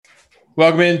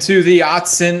Welcome into the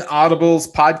Otson Audibles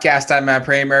podcast. I'm Matt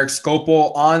Prame, Eric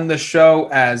Scopel on the show.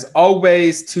 As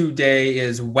always, today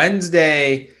is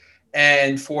Wednesday,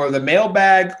 and for the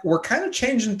mailbag, we're kind of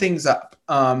changing things up.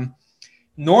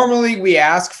 Normally, we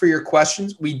ask for your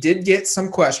questions. We did get some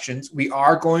questions. We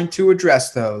are going to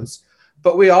address those,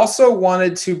 but we also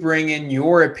wanted to bring in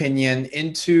your opinion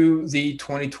into the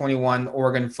 2021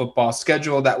 Oregon football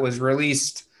schedule that was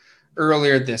released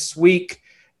earlier this week.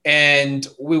 And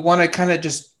we want to kind of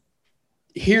just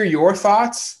hear your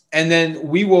thoughts, and then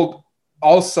we will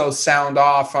also sound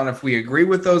off on if we agree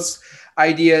with those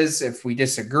ideas, if we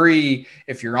disagree,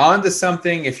 if you're on to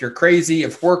something, if you're crazy,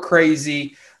 if we're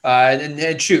crazy,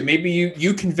 and shoot, maybe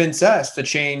you convince us to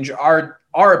change our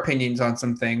opinions on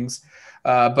some things.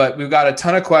 But we've got a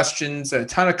ton of questions, a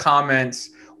ton of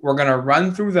comments. We're going to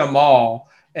run through them all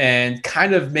and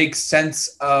kind of make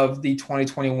sense of the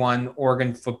 2021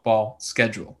 Oregon football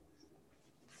schedule.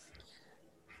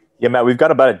 Yeah, Matt, we've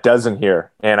got about a dozen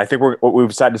here. And I think what we've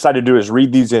decided to do is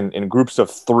read these in groups of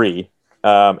three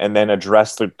and then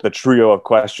address the trio of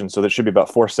questions. So there should be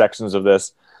about 4 sections of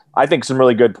this. I think some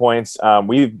really good points.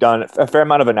 We've done a fair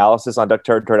amount of analysis on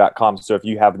duckterritory.com. So if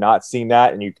you have not seen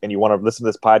that and you want to listen to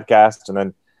this podcast and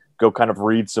then go kind of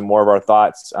read some more of our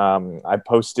thoughts, I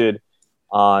posted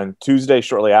on Tuesday,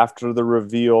 shortly after the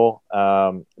reveal,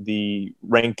 the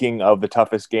ranking of the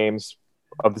toughest games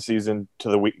of the season to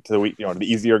the week, the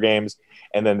easier games.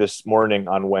 And then this morning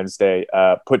on Wednesday,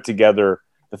 put together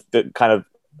the kind of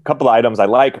a couple of items I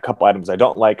like, a couple items I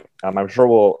don't like. I'm sure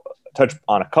we'll touch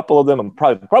on a couple of them and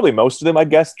probably most of them, I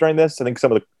guess, during this. I think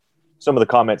some of the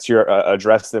comments here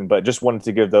address them, but just wanted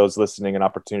to give those listening an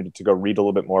opportunity to go read a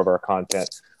little bit more of our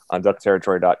content on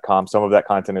duckterritory.com. Some of that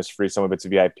content is free, some of it's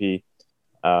VIP.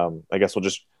 I guess we'll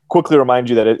just quickly remind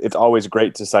you that it's always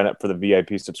great to sign up for the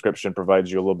VIP subscription.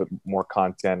 Provides you a little bit more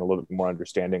content, a little bit more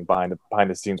understanding behind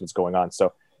the scenes what's going on.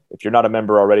 So if you're not a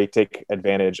member already, take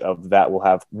advantage of that. We'll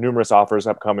have numerous offers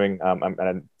upcoming.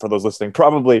 And for those listening,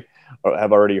 probably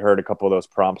have already heard a couple of those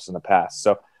prompts in the past.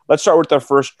 So let's start with our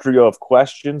first trio of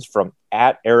questions from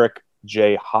 @Eric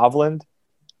J. Hovland.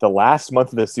 The last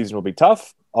month of the season will be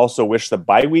tough. Also wish the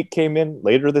bye week came in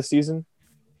later this season.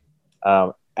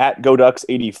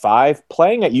 @GoDucks85,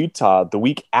 playing at Utah the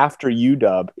week after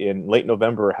UW in late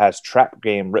November has trap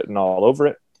game written all over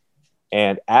it.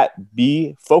 And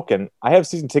 @BFoken, I have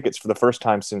season tickets for the first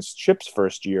time since Chip's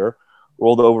first year,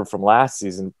 rolled over from last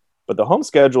season, but the home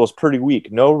schedule is pretty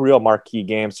weak. No real marquee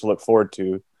games to look forward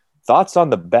to. Thoughts on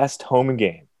the best home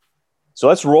game? So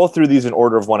let's roll through these in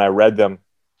order of when I read them.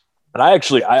 And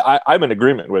I'm in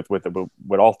agreement with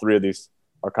what all three of these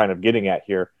are kind of getting at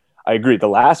here. I agree. The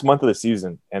last month of the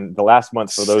season and the last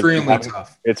month for those extremely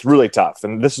tough. It's really tough.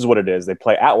 And this is what it is. They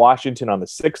play at Washington on the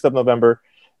 6th of November.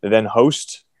 They then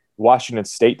host Washington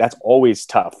State. That's always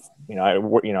tough. I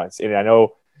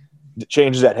know it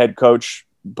changes that head coach,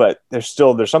 but there's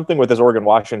something with this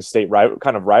Oregon-Washington State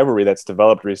kind of rivalry that's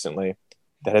developed recently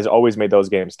that has always made those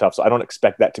games tough. So I don't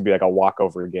expect that to be like a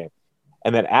walkover game.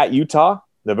 And then at Utah,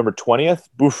 November 20th,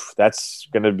 that's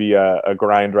going to be a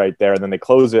grind right there. And then they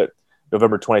close it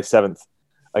November 27th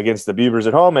against the Beavers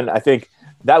at home. And I think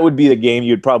that would be the game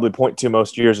you'd probably point to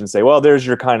most years and say, well, there's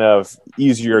your kind of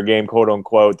easier game, quote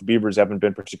unquote. The Beavers haven't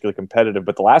been particularly competitive,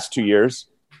 but the last 2 years,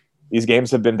 these games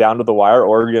have been down to the wire.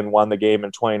 Oregon won the game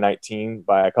in 2019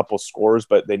 by a couple scores,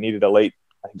 but they needed a late,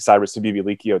 I think, Cyrus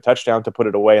Habibi-Likio touchdown to put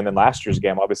it away. And then last year's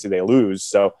game, obviously they lose.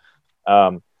 So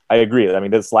I agree. I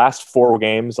mean, this last 4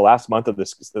 games, the last month of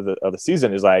the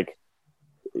season is like,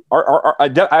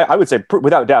 I would say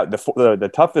without doubt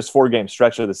the toughest 4-game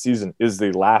stretch of the season is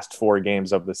the last 4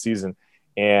 games of the season.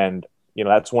 And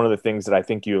that's one of the things that I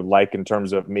think you like in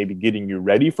terms of maybe getting you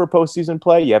ready for postseason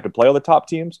play. You have to play all the top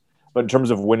teams, but in terms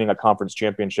of winning a conference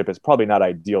championship, it's probably not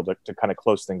ideal to kind of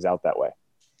close things out that way.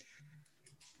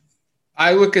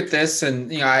 I look at this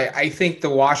and, I think the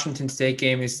Washington State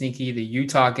game is sneaky. The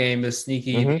Utah game is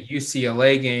sneaky. Mm-hmm. The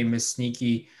UCLA game is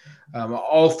sneaky.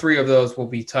 All 3 of those will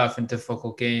be tough and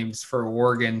difficult games for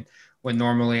Oregon when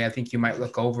normally I think you might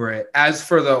look over it. As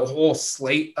for the whole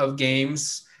slate of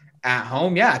games at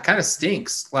home, yeah, it kind of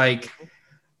stinks. Like,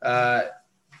 am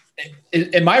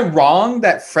I wrong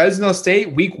that Fresno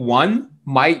State week 1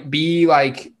 might be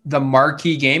like the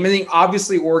marquee game? I think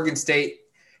obviously Oregon State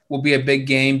will be a big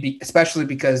game, especially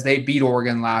because they beat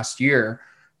Oregon last year.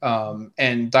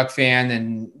 And Duck fan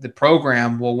and the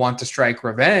program will want to strike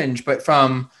revenge. But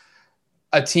from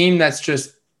a team that's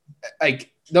just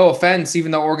like, no offense,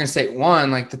 even though Oregon State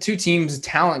won, like the 2 teams'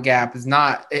 talent gap is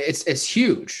not, it's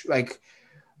huge. Like,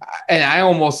 and I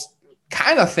almost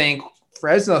kind of think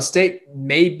Fresno State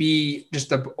may be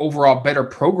just an overall better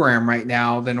program right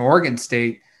now than Oregon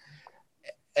State.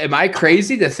 Am I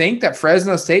crazy to think that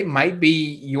Fresno State might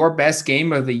be your best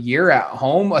game of the year at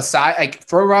home? Aside, like,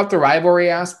 throw out the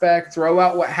rivalry aspect, throw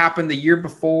out what happened the year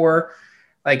before.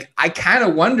 Like, I kind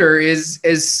of wonder,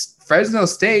 is Fresno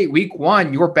State week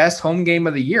 1 your best home game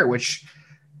of the year, which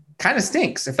kind of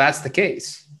stinks if that's the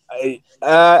case.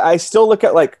 I still look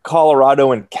at like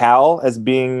Colorado and Cal as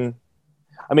being,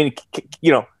 I mean,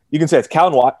 you know, you can say it's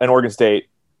Cal and Oregon State,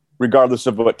 regardless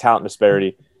of what talent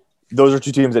disparity. Those are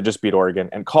two teams that just beat Oregon.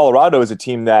 And Colorado is a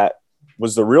team that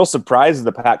was the real surprise of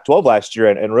the Pac-12 last year.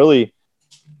 And really,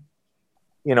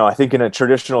 you know, I think in a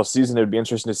traditional season, it would be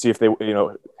interesting to see if they, you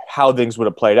know, how things would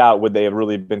have played out. Would they have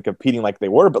really been competing like they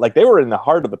were? But like they were in the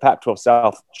heart of the Pac-12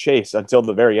 South chase until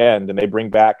the very end. And they bring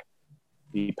back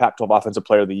the Pac-12 Offensive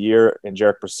Player of the Year in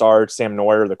Jarek Broussard. Sam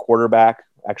Neuer, the quarterback,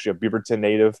 actually a Beaverton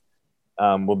native,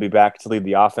 will be back to lead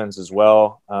the offense as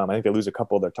well. I think they lose a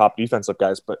couple of their top defensive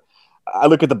guys, but I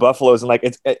look at the Buffaloes and like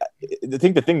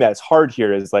the thing that's hard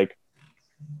here is like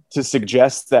to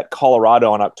suggest that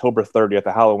Colorado on October 30th,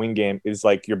 the Halloween game, is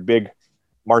like your big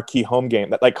marquee home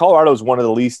game. That like Colorado is one of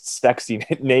the least sexy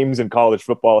names in college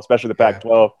football, especially the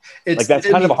Pac-12. It's, like that's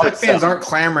kind of a hard fans aren't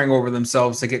clamoring over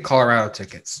themselves to get Colorado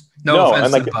tickets. No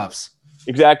offense to the Buffs.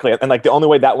 Exactly, and like the only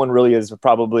way that one really is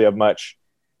probably of much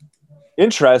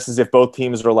interest is if both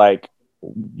teams are like,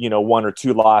 you know, 1 or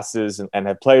 2 losses and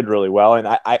have played really well. And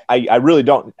I really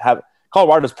don't have –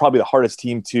 Colorado is probably the hardest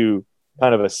team to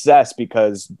kind of assess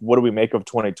because what do we make of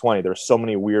 2020? There's so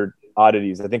many weird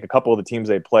oddities. I think a couple of the teams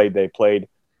they played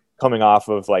coming off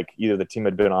of like either the team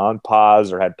had been on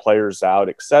pause or had players out,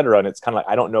 et cetera. And it's kind of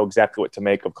like I don't know exactly what to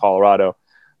make of Colorado.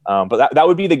 But that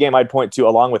would be the game I'd point to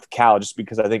along with Cal, just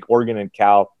because I think Oregon and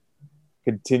Cal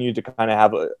continue to kind of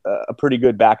have a pretty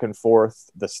good back and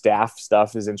forth. The staff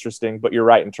stuff is interesting, but you're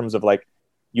right in terms of like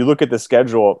you look at the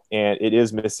schedule and it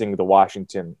is missing the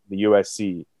Washington, the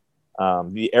USC,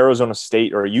 the Arizona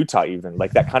State or Utah, even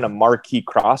like that kind of marquee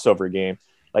crossover game.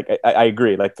 Like I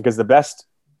agree, like because the best,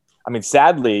 I mean,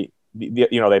 sadly,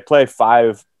 you know, they play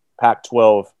 5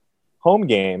 Pac-12 home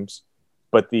games,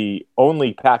 but the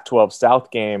only Pac-12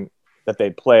 South game that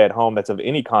they play at home that's of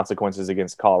any consequences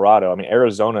against Colorado. I mean,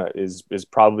 Arizona is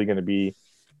probably going to be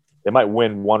 – they might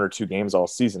win 1 or 2 games all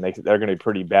season. They're going to be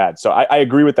pretty bad. So I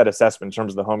agree with that assessment in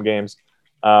terms of the home games.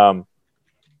 I'll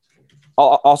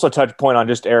also touch point on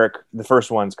just Eric, the first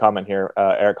one's comment here.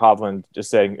 Eric Hovland just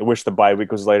saying, I wish the bye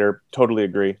week was later. Totally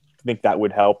agree. I think that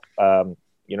would help.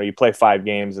 You know, you play 5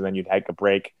 games and then you'd take a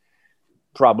break.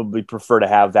 Probably prefer to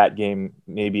have that game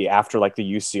maybe after like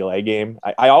the UCLA game.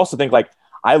 I also think like –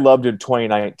 I loved in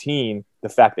 2019 the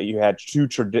fact that you had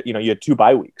you had 2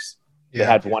 bye weeks. Yeah. They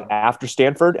had one after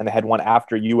Stanford and they had one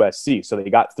after USC. So they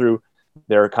got through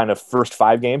their kind of first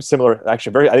 5 games. Similar,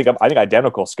 actually, I think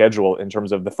identical schedule in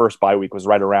terms of the first bye week was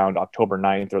right around October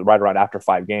 9th or right around after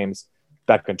 5 games.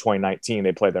 Back in 2019,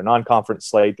 they played their non-conference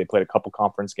slate. They played a couple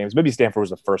conference games. Maybe Stanford was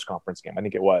the first conference game. I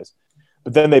think it was.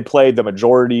 But then they played the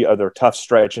majority of their tough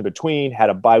stretch in between,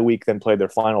 had a bye week, then played their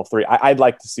final 3. I'd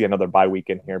like to see another bye week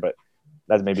in here, but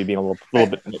that's maybe being a little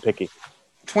bit nitpicky.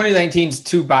 2019's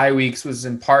 2 bye weeks was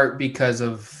in part because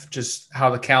of just how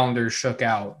the calendar shook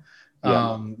out.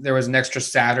 Yeah. There was an extra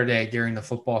Saturday during the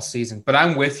football season. But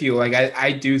I'm with you. Like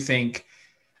I do think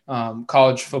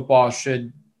college football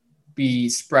should be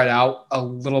spread out a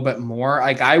little bit more.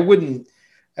 Like I wouldn't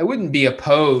be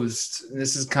opposed.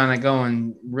 This is kind of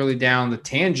going really down the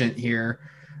tangent here.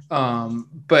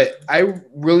 But I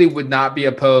really would not be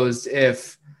opposed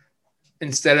if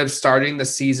instead of starting the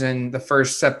season the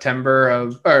first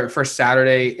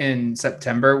Saturday in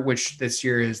September, which this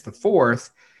year is the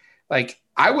 4th, like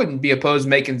I wouldn't be opposed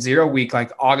making 0 week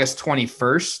like August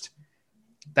 21st.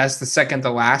 That's the second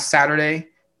to last Saturday.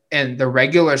 And the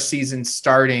regular season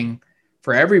starting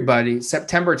for everybody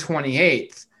September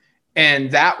 28th. And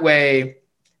that way,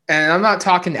 and I'm not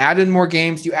talking add in more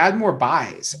games, you add more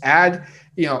buys, add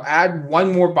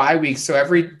 1 more bye week. So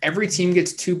every team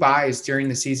gets 2 buys during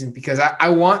the season because I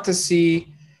want to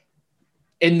see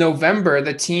in November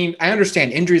the team. I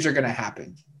understand injuries are going to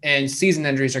happen and season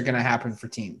injuries are going to happen for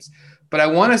teams, but I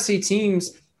want to see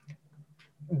teams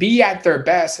be at their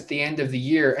best at the end of the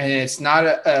year. And it's not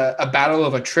a battle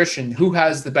of attrition. Who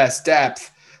has the best depth?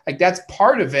 Like that's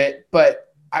part of it, but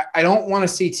I don't want to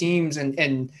see teams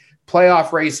and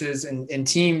playoff races and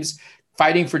teams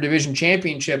fighting for division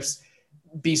championships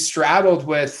be straddled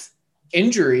with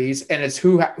injuries, and it's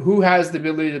who has the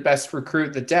ability to best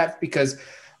recruit the depth, because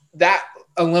that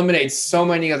eliminates so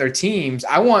many other teams.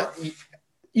 I want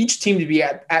each team to be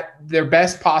at their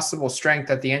best possible strength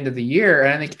at the end of the year.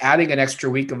 And I think adding an extra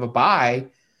week of a bye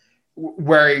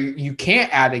where you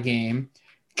can't add a game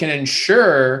can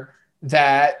ensure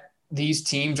that these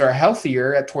teams are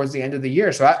healthier towards the end of the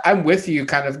year. So I'm with you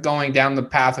kind of going down the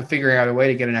path of figuring out a way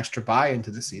to get an extra bye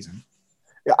into the season.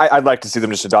 Yeah, I'd like to see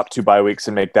them just adopt 2 bye weeks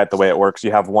and make that the way it works.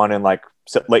 You have one in like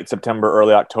late September,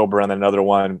 early October, and then another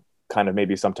one kind of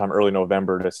maybe sometime early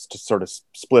November to sort of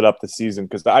split up the season.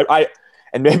 Because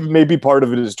and maybe part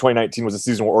of it is 2019 was a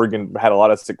season where Oregon had a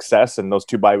lot of success and those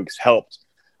 2 bye weeks helped.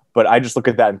 But I just look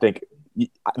at that and think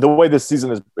the way this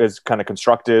season is kind of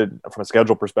constructed from a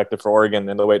schedule perspective for Oregon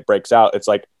and the way it breaks out, it's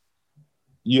like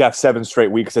you have 7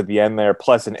 straight weeks at the end there,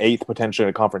 plus an 8th potentially in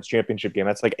a conference championship game.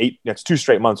 That's like 8. That's 2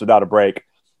 straight months without a break,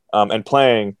 and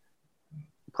playing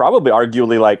probably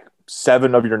arguably like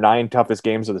 7 of your 9 toughest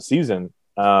games of the season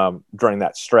during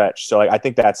that stretch. So like, I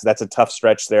think that's a tough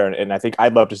stretch there, and I think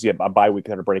I'd love to see a bye week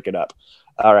kind of break it up.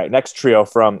 All right, next trio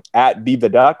from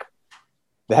 @BeTheDuck.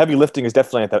 The heavy lifting is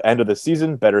definitely at the end of the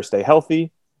season. Better stay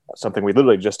healthy. Something we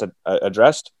literally just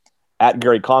addressed.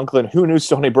 @Gary Conklin. Who knew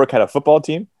Stony Brook had a football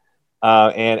team?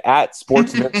 And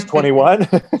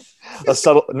 @SportsVince21. A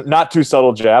subtle, not too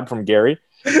subtle jab from Gary.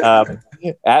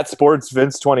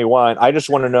 @SportsVince21. I just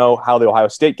want to know how the Ohio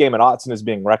State game at Autzen is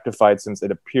being rectified, since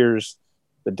it appears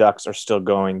the Ducks are still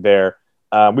going there.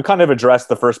 We kind of addressed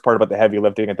the first part about the heavy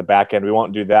lifting at the back end. We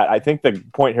won't do that. I think the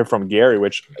point here from Gary,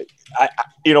 which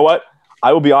you know what?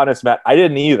 I will be honest, Matt, I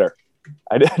didn't either.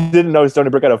 I didn't know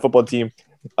Stony Brook had a football team,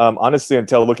 honestly,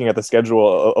 until looking at the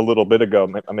schedule a little bit ago,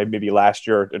 maybe last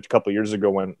year, a couple of years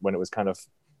ago when it was kind of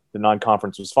the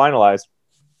non-conference was finalized.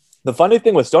 The funny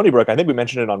thing with Stony Brook, I think we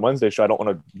mentioned it on Wednesday's show. I don't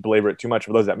want to belabor it too much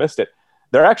for those that missed it.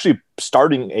 They're actually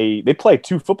they play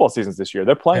 2 football seasons this year.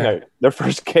 They're playing their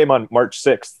first game on March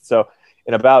 6th. So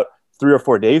in about 3 or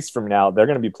 4 days from now, they're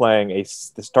going to be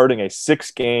starting a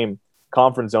 6-game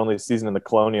conference only season in the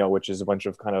Colonial, which is a bunch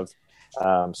of kind of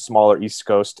smaller East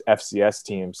Coast FCS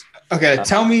teams. Okay,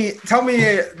 tell me,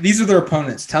 these are their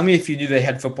opponents. Tell me if you knew they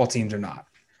had football teams or not.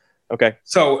 Okay.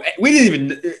 So you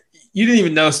didn't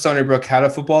even know Stony Brook had a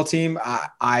football team.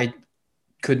 I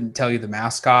couldn't tell you the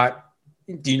mascot.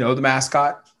 Do you know the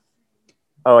mascot?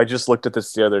 Oh, I just looked at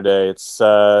this the other day. It's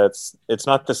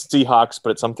not the Seahawks,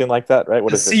 but it's something like that, right?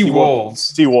 What is it?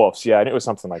 Seawolves. Seawolves, yeah, and it was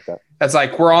something like that. That's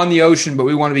like, we're on the ocean, but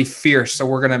we want to be fierce, so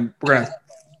we're gonna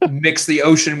mix the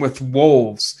ocean with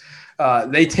wolves.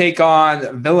 They take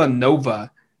on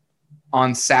Villanova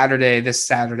on Saturday. This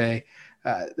Saturday,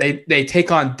 they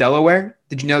take on Delaware.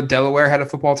 Did you know Delaware had a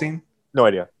football team? No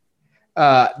idea.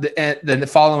 Then the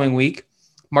following week,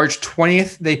 March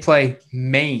 20th, they play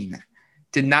Maine.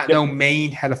 Did not know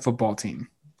Maine had a football team.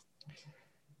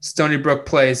 Stony Brook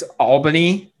plays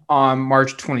Albany on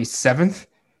March 27th.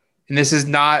 And this is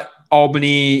not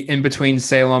Albany in between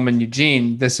Salem and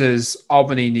Eugene. This is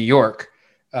Albany, New York.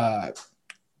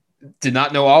 Did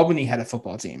not know Albany had a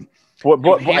football team.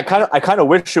 I kind of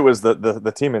wish it was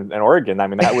the team in Oregon. I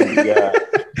mean, that would be.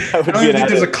 I don't even think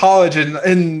there's a college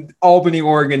in Albany,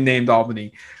 Oregon named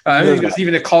Albany. I don't think there's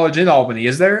even a college in Albany.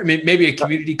 Is there? I mean, maybe a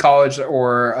community college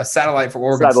or a satellite for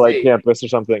Oregon State. Campus or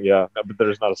something. Yeah, but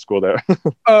there's not a school there.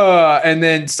 And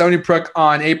then Stony Brook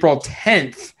on April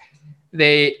 10th,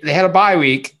 they had a bye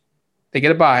week. They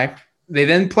get a bye. They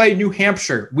then play New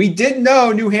Hampshire. We did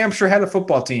know New Hampshire had a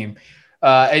football team.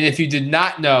 And if you did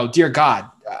not know, dear God,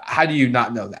 how do you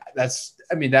not know that?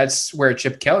 That's where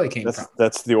Chip Kelly came from.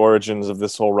 That's the origins of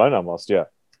this whole run almost, yeah.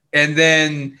 And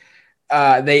then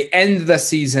they end the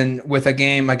season with a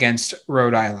game against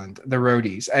Rhode Island, the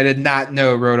Roadies. I did not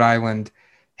know Rhode Island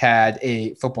had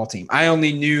a football team. I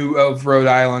only knew of Rhode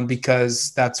Island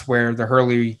because that's where the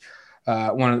Hurley, I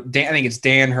think it's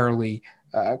Dan Hurley,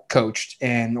 coached,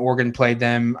 and Oregon played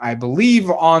them, I believe,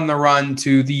 on the run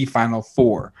to the Final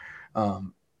Four.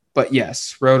 But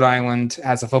yes, Rhode Island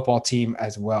has a football team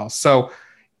as well. So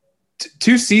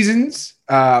 2 seasons.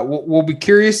 We'll be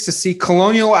curious to see.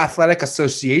 Colonial Athletic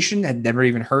Association, had never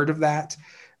even heard of that.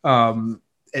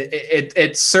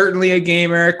 It's certainly a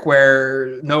game, Eric,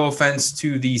 where, no offense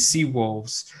to the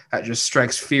Seawolves, that just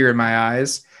strikes fear in my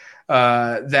eyes,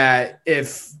 that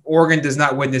if Oregon does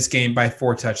not win this game by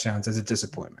 4 touchdowns, is a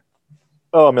disappointment.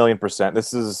 Oh, 1,000,000%.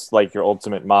 This is like your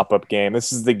ultimate mop-up game.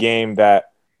 This is the game that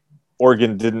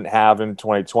Oregon didn't have in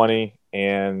 2020,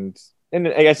 and I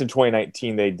guess in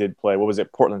 2019 they did play. What was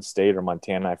it, Portland State or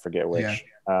Montana? I forget which.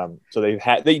 Yeah. So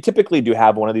they typically do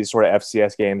have one of these sort of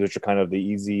FCS games, which are kind of the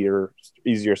easier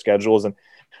schedules. And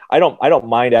I don't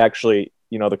mind actually,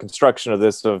 the construction of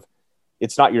this. Of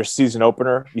it's not your season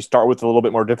opener. You start with a little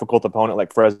bit more difficult opponent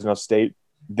like Fresno State,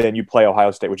 then you play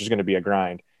Ohio State, which is going to be a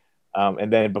grind.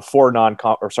 And then before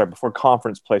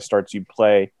conference play starts, you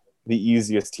play the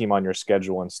easiest team on your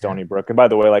schedule in Stony Brook. And by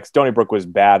the way, like Stony Brook was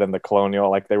bad in the Colonial,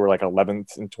 like they were like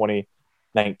 11th in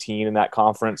 2019 in that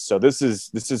conference. So this is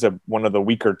one of the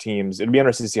weaker teams. It'd be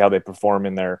interesting to see how they perform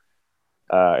in their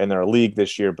league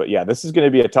this year. But yeah, this is going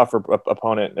to be a tougher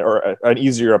opponent, or an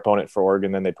easier opponent for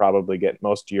Oregon than they probably get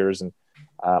most years. And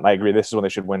I agree, this is when they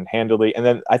should win handily. And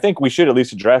then I think we should at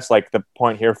least address like the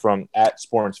point here from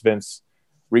 @SportsVince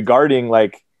regarding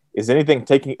like, is anything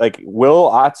taking, like,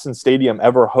 will Autzen Stadium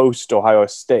ever host Ohio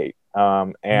State?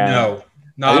 And no,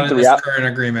 not in this current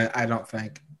agreement, I don't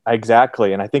think.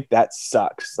 Exactly. And I think that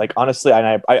sucks. Like, honestly,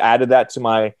 and I added that to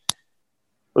it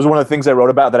was one of the things I wrote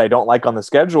about that I don't like on the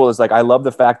schedule is like, I love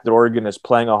the fact that Oregon is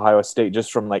playing Ohio State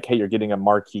just from like, hey, you're getting a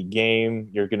marquee game.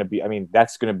 You're going to be, I mean,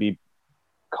 that's going to be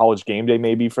College game day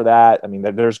maybe for that. I mean,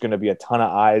 there's going to be a ton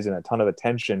of eyes and a ton of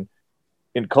attention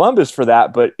in Columbus for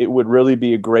that, but it would really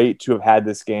be great to have had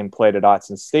this game played at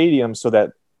Autzen Stadium so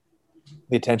that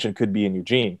the attention could be in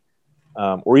Eugene,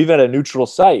 or even at a neutral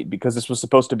site, because this was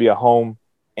supposed to be a home,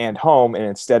 and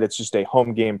instead it's just a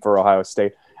home game for Ohio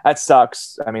State. That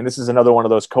sucks. I mean, this is another one of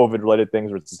those COVID-related things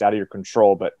where it's out of your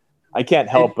control, but I can't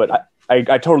help but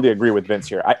I totally agree with Vince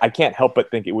here. I can't help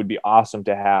but think it would be awesome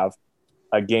to have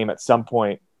a game at some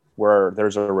point where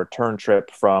there's a return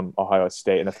trip from Ohio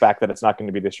State, and the fact that it's not going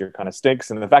to be this year kind of stinks.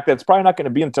 And the fact that it's probably not going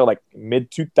to be until like mid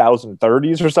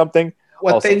 2030s or something.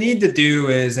 What they need to do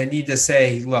is they need to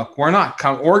say, look,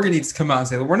 Oregon needs to come out and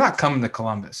say, we're not coming to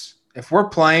Columbus. If we're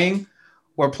playing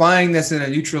this in a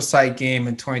neutral site game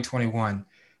in 2021.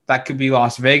 That could be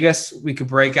Las Vegas. We could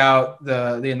break out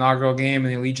the inaugural game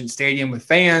in the Allegiant Stadium with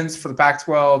fans for the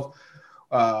Pac-12.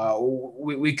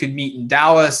 We could meet in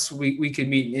Dallas. We could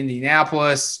meet in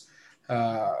Indianapolis.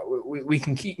 We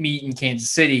can meet in Kansas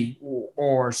City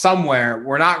or somewhere.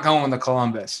 We're not going to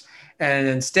Columbus. And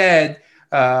instead,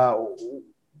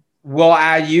 we'll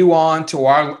add you on to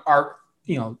our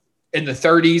in the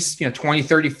 30s,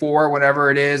 2034,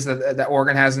 whatever it is that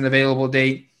Oregon has an available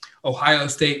date. Ohio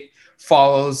State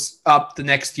follows up the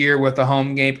next year with a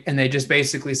home game, and they just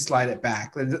basically slide it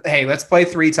back. Hey, let's play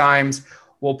 3 times.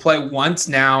 We'll play once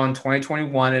now in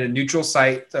 2021 at a neutral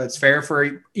site that's fair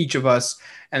for each of us,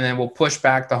 and then we'll push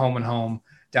back the home and home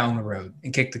down the road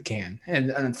and kick the can. And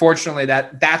unfortunately,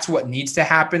 that's what needs to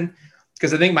happen,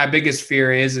 because I think my biggest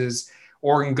fear is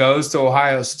Oregon goes to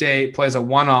Ohio State, plays a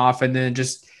one-off, and then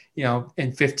just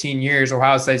in 15 years,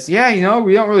 Ohio State's, we don't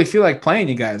really feel like playing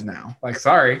you guys now. Like,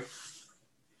 sorry.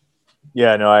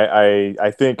 Yeah, no,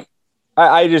 I think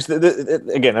I just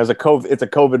again, it's a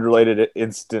COVID related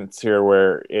instance here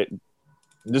where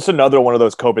just another one of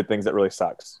those COVID things that really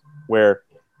sucks, where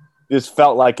this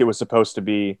felt like it was supposed to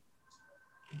be.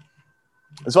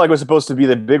 It's like it was supposed to be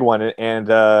the big one, and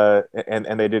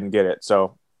they didn't get it.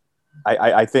 So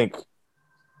I think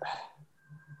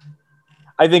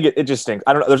it just stinks.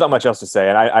 I don't know. There's not much else to say,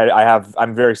 and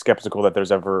I'm very skeptical that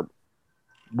there's ever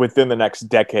within the next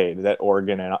decade that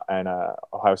Oregon and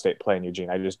Ohio State play in Eugene.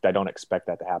 I don't expect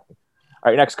that to happen. All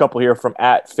right, next couple here from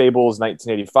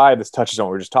 @Fables1985. This touches on what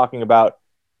we were just talking about.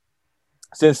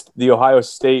 Since the Ohio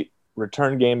State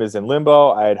return game is in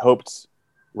limbo, I had hoped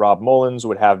Rob Mullins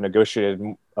would have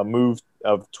negotiated a move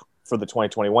for the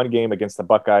 2021 game against the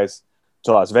Buckeyes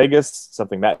to Las Vegas,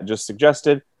 something Matt just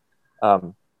suggested.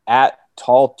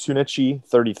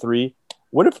 @TallTunichi33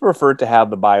 would have preferred to have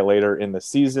the bye later in the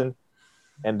season.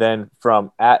 And then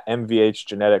from @MVH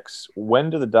Genetics, when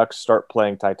do the Ducks start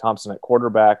playing Ty Thompson at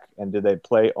quarterback, and do they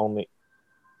only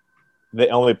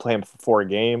play him for 4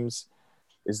 games?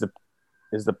 Is the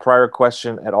prior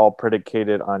question at all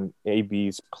predicated on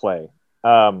AB's play?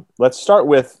 Let's start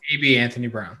with Anthony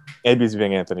Brown. AB's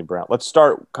being Anthony Brown. Let's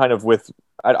start kind of with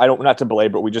I don't, not to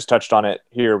belabor, but we just touched on it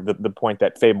here. The point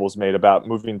that Fables made about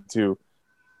moving to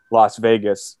Las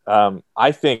Vegas.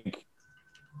 I think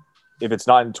if it's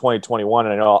not in 2021,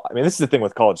 and this is the thing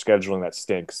with college scheduling that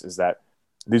stinks, is that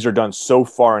these are done so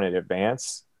far in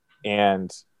advance,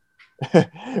 and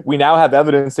we now have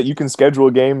evidence that you can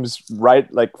schedule games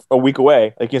right like a week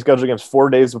away. Like you can schedule games 4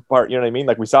 days apart. You know what I mean?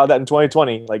 Like we saw that in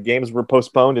 2020. Like games were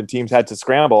postponed and teams had to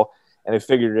scramble, and they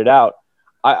figured it out.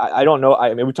 I don't know.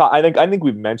 I mean, I think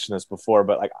we've mentioned this before,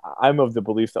 but like I'm of the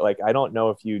belief that like I don't know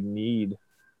if you need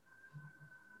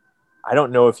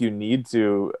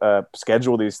to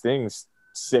schedule these things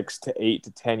 6 to 8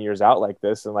 to 10 years out like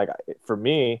this. And like for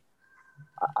me,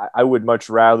 I would much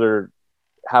rather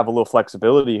have a little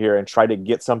flexibility here and try to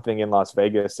get something in Las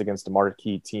Vegas against a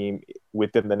marquee team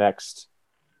within the next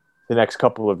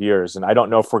couple of years. And I don't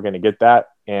know if we're going to get that,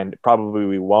 and probably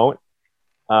we won't.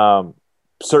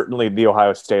 Certainly the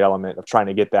Ohio State element of trying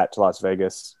to get that to Las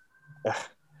Vegas.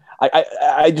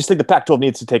 I just think the Pac-12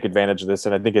 needs to take advantage of this,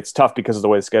 and I think it's tough because of the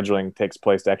way the scheduling takes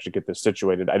place to actually get this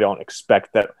situated. I don't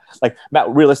expect that. Like, Matt,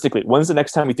 realistically, when's the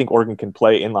next time you think Oregon can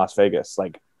play in Las Vegas?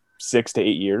 Like 6 to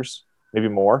 8 years, maybe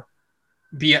more.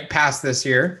 Be past this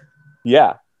year.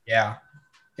 Yeah.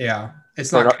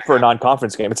 It's not for a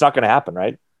non-conference game. It's not going to happen,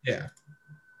 right? Yeah,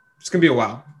 it's going to be a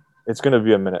while. It's going to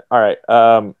be a minute. All right.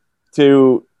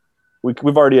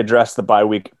 We've already addressed the bye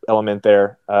week element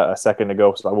there a second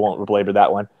ago, so I won't belabor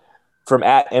that one. From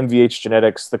at MVH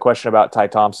Genetics, the question about Ty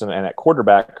Thompson and at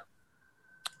quarterback.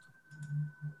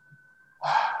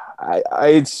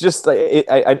 It's just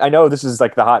I know this is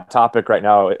like the hot topic right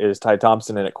now is Ty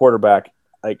Thompson and at quarterback.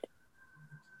 Like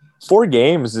 4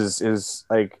 games is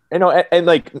like, and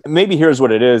like maybe here's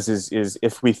what it is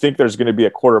if we think there's going to be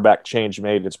a quarterback change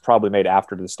made, it's probably made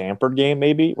after the Stanford game,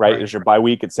 maybe, right? As your bye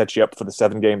week, it sets you up for the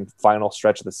 7-game final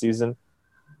stretch of the season.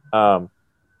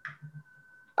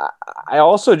 I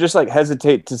also just like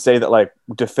hesitate to say that like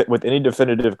with any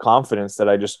definitive confidence that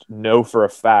I just know for a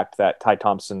fact that Ty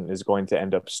Thompson is going to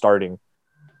end up starting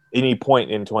any point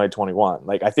in 2021.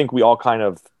 Like, I think we all kind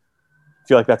of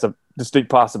feel like that's a distinct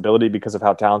possibility because of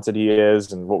how talented he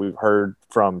is and what we've heard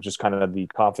from just kind of the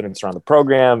confidence around the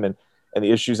program and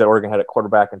the issues that Oregon had at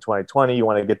quarterback in 2020. You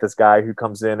want to get this guy who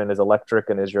comes in and is electric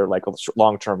and is your like a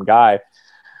long-term guy.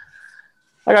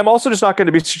 Like, I'm also just not going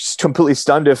to be completely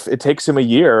stunned if it takes him a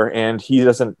year and he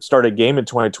doesn't start a game in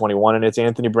 2021 and it's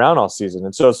Anthony Brown all season.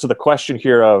 And so the question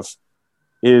here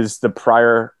is the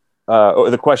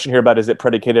question here about, is it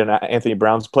predicated on Anthony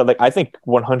Brown's play? Like, I think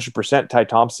 100% Ty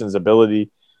Thompson's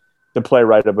ability to play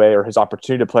right away or his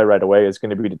opportunity to play right away is going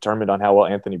to be determined on how well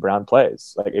Anthony Brown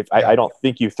plays. Like, I don't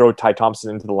think you throw Ty Thompson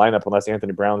into the lineup unless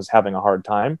Anthony Brown is having a hard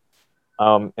time.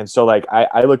 And so like,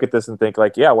 I look at this and think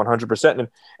like, yeah, 100%.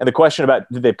 And the question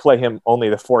about, did they play him only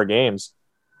the 4 games?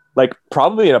 Like,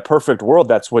 probably in a perfect world,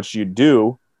 that's what you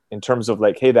do in terms of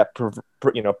like, hey, that,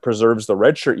 preserves the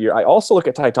redshirt year. I also look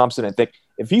at Ty Thompson and think,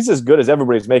 if he's as good as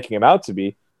everybody's making him out to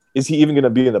be, is he even going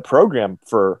to be in the program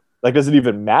for, like, does it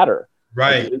even matter?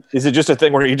 Right. Like, is it just a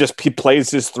thing where he plays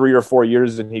his 3 or 4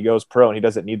 years and he goes pro and he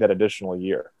doesn't need that additional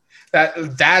year?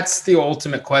 That's the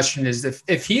ultimate question, is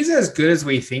if he's as good as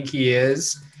we think he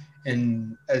is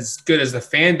and as good as the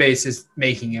fan base is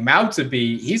making him out to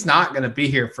be, he's not going to be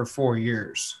here for 4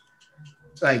 years.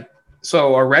 Like,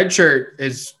 so a red shirt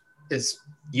is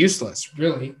useless,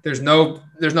 really. There's no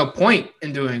point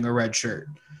in doing a red shirt.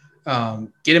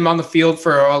 Get him on the field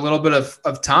for a little bit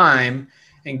of time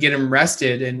and get him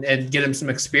rested and get him some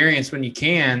experience when you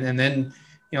can, and then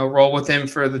roll with him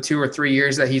for the 2 or 3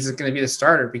 years that he's going to be the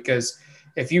starter. Because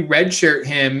if you redshirt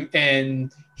him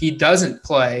and he doesn't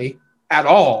play at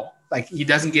all, like he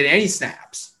doesn't get any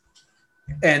snaps,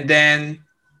 and then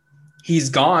he's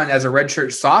gone as a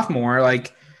redshirt sophomore,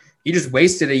 like you just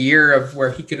wasted a year of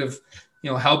where he could have,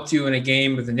 helped you in a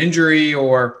game with an injury,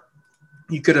 or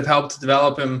you could have helped to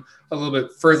develop him a little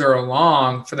bit further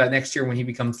along for that next year when he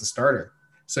becomes the starter.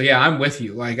 So yeah, I'm with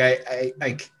you. Like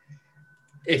I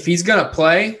if he's going to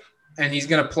play and he's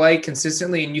going to play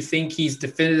consistently and you think he's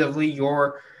definitively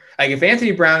if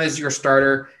Anthony Brown is your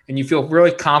starter and you feel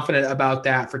really confident about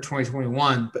that for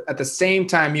 2021, but at the same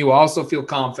time, you also feel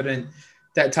confident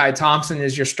that Ty Thompson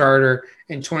is your starter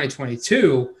in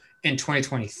 2022 and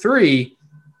 2023,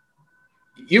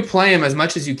 you play him as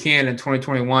much as you can in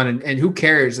 2021. And who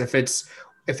cares if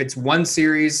it's 1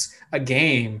 series a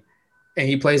game and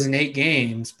he plays in 8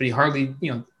 games, but he hardly,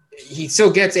 he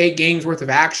still gets 8 games worth of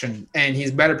action and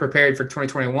he's better prepared for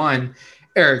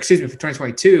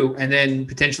 2022, and then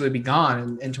potentially be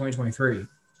gone in 2023.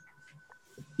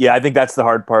 Yeah, I think that's the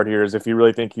hard part here, is if you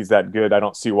really think he's that good, I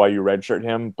don't see why you redshirt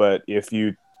him. But if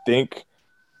you think,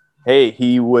 hey,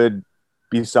 he would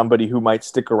be somebody who might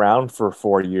stick around for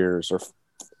 4 years or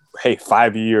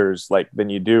 5 years, like, then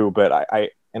you do. But I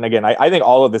think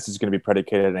all of this is going to be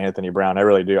predicated on Anthony Brown. I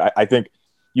really do. I think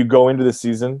you go into the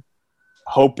season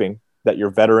hoping that your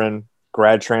veteran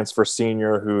grad transfer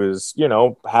senior, who is,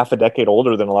 half a decade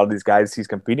older than a lot of these guys he's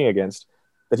competing against,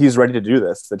 that he's ready to do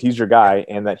this, that he's your guy,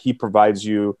 and that he provides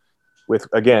you with,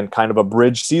 again, kind of a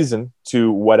bridge season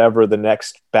to whatever the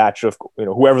next batch of,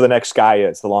 whoever the next guy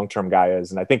is, the long-term guy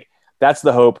is. And I think that's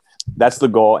the hope, that's the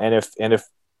goal. And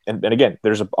again,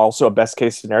 there's also a best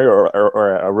case scenario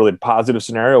or a really positive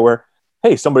scenario where,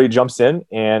 hey, somebody jumps in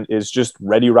and is just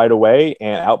ready right away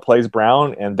and outplays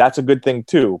Brown, and that's a good thing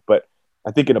too. But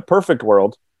I think in a perfect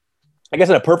world,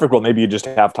 maybe you just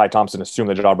have Ty Thompson assume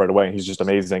the job right away, and he's just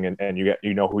amazing, and you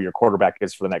who your quarterback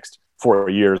is for the next 4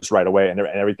 years right away, and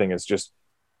everything is just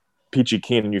peachy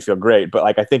keen, and you feel great. But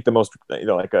like, I think the most,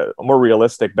 like a more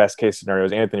realistic best case scenario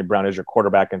is Anthony Brown is your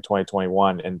quarterback in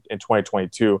 2021, and in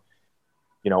 2022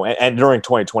 and during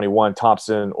 2021,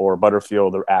 Thompson or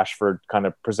Butterfield or Ashford kind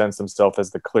of presents himself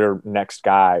as the clear next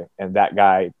guy, and that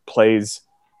guy plays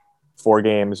 4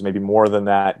 games, maybe more than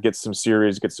that, gets some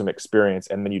series, gets some experience,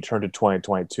 and then you turn to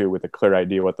 2022 with a clear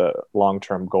idea what the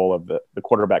long-term goal of the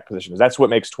quarterback position is. That's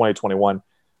what makes 2021,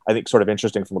 I think, sort of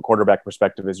interesting from a quarterback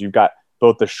perspective, is you've got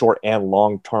both the short and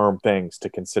long-term things to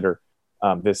consider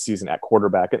this season at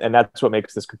quarterback, and that's what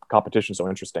makes this competition so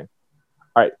interesting.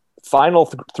 All right, final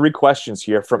 3 questions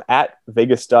here from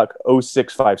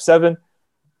 @VegasDuck0657.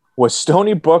 Was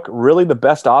Stony Brook really the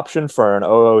best option for an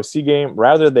OOC game?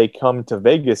 Rather, they come to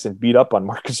Vegas and beat up on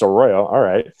Marcus Arroyo. All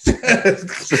right. So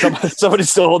somebody's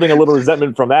still holding a little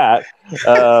resentment from that.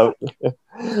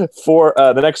 For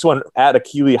the next one,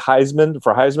 @Akili Heisman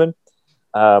for Heisman.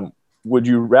 Would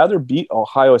you rather beat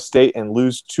Ohio State and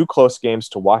lose 2 close games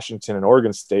to Washington and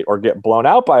Oregon State, or get blown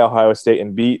out by Ohio State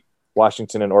and beat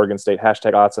Washington and Oregon State?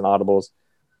 #Odds and Audibles.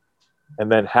 And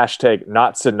then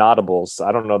 #Knots and Audibles.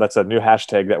 I don't know. That's a new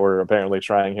hashtag that we're apparently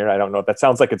trying here. I don't know if that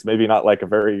sounds like it's maybe not like a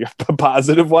very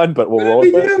positive one, but we'll roll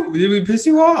with it. Did we piss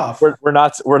you off? We're the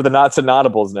Knots and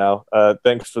Audibles now.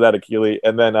 Thanks for that, Akili.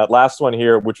 And then last one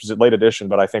here, which was a late edition,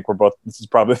 but I think this is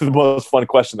probably the most fun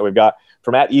question that we've got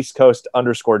from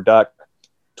 @EastCoast_Duck.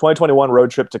 2021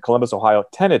 road trip to Columbus, Ohio,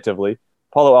 tentatively.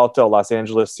 Palo Alto, Los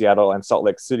Angeles, Seattle, and Salt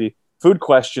Lake City. Food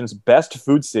questions: best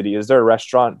food city. Is there a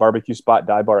restaurant, barbecue spot,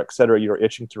 dive bar, etc. you're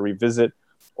itching to revisit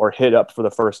or hit up for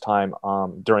the first time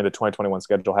during the 2021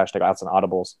 schedule? #Odds and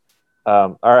Audibles.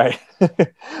 All right.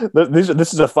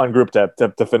 This is a fun group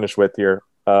to finish with here.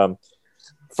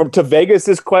 To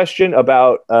Vegas's question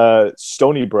about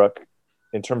Stony Brook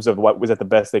in terms of what was at the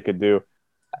best they could do.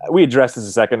 We addressed this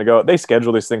a second ago. They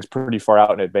schedule these things pretty far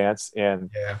out in advance, and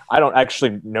I don't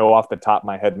actually know off the top of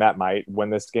my head. Matt might, when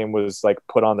this game was like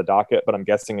put on the docket, but I'm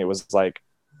guessing it was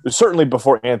certainly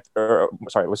before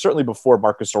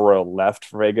Marcus Arroyo left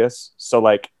for Vegas. So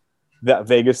like that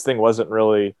Vegas thing wasn't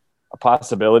really a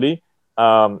possibility.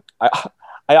 I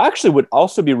actually would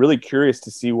also be really curious to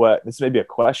see this may be a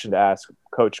question to ask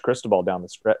Coach Cristobal down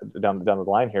the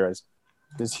line here is.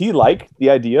 Does he like the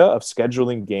idea of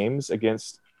scheduling games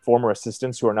against former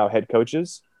assistants who are now head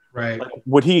coaches? Right.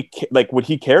 Would he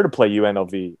care to play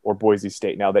UNLV or Boise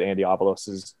State now that Andy Avalos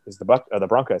is the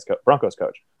Broncos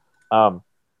coach?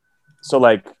 So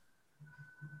like,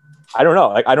 I don't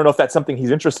know. I don't know if that's something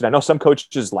he's interested in. I know some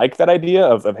coaches like that idea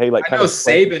of hey, like. I know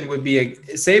Saban would be.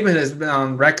 Saban has been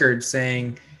on record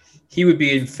saying he would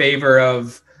be in favor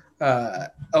of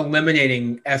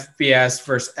eliminating FBS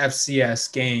versus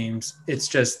FCS games. It's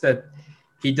just that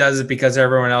he does it because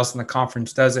everyone else in the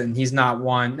conference does it, and he's not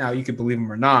one. Now you could believe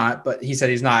him or not, but he said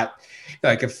he's not.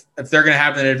 Like if they're going to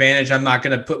have an advantage, I'm not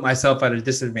going to put myself at a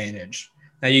disadvantage.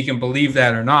 Now you can believe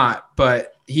that or not,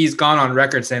 but he's gone on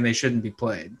record saying they shouldn't be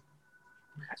played.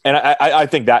 And I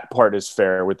think that part is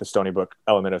fair with the Stony Brook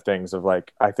element of things. Of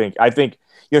like, I think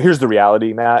here's the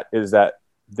reality, Matt, is that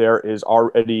there is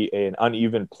already an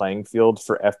uneven playing field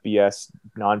for FBS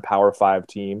non-Power 5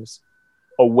 teams.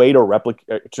 A way to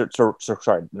replicate,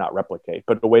 not replicate,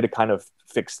 but a way to kind of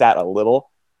fix that a little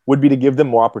would be to give them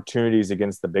more opportunities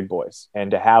against the big boys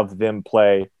and to have them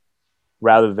play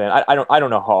rather than I don't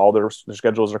know how all their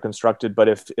schedules are constructed, but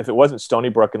if it wasn't Stony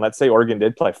Brook and let's say Oregon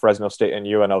did play Fresno State and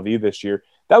UNLV this year,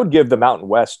 that would give the Mountain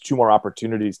West 2 more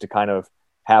opportunities to kind of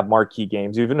have marquee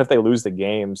games. Even if they lose the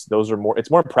games,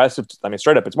 it's more impressive.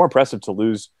 Straight up, it's more impressive to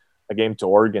lose a game to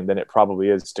Oregon than it probably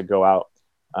is to go out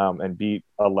and beat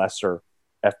a lesser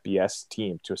FBS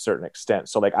team to a certain extent.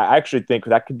 So like, I actually think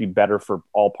that could be better for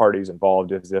all parties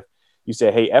involved is if you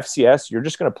say, hey, FCS, you're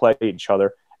just going to play each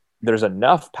other. There's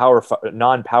enough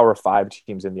non-Power 5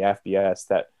 teams in the FBS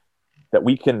that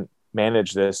we can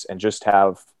manage this and just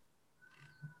have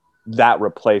that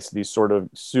replace these sort of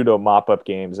pseudo mop-up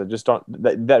games that just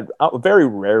that very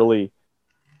rarely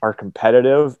are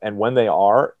competitive, and when they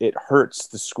are, it hurts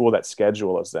the school that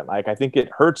schedules them. Like I think it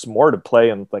hurts more to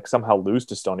play and like somehow lose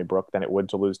to Stony Brook than it would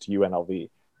to lose to UNLV.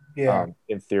 Yeah,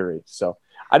 in theory. So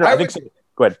I don't. I think.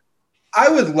 Go ahead. I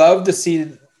would love to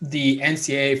see the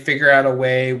NCAA figure out a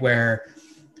way where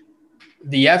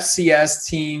the FCS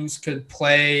teams could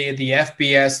play the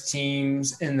FBS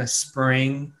teams in the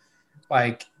spring,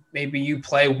 like. Maybe you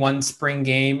play one spring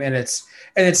game and it's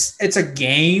a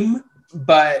game,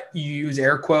 but you use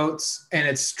air quotes and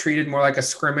it's treated more like a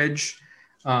scrimmage,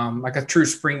 like a true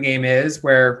spring game is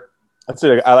where that's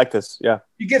it. I like this. Yeah.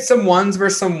 You get some ones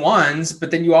versus some ones, but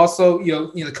then you also,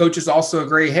 the coaches also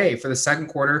agree, hey, for the second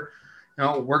quarter,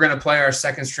 we're going to play our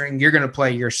second string. You're going to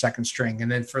play your second string.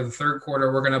 And then for the third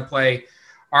quarter, we're going to play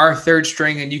our third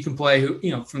string, and you can play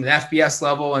from the FBS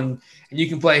level, and you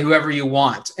can play whoever you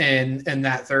want in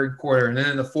that third quarter. And then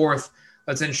in the fourth,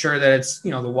 let's ensure that it's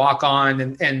the walk on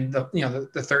and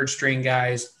the third string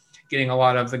guys getting a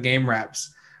lot of the game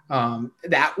reps.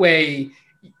 That way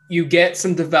you get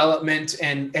some development,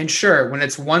 and sure, when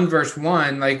it's 1 versus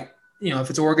 1, like if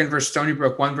it's Oregon versus Stony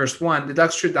Brook 1 versus 1, the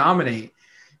Ducks should dominate.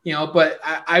 But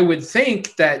I would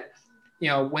think that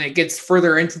when it gets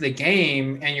further into the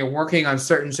game and you're working on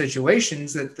certain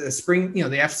situations, that the spring, the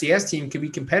FCS team can be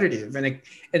competitive, and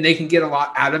they can get a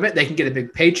lot out of it. They can get a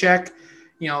big paycheck,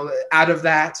 out of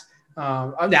that.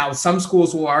 Now, some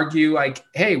schools will argue like,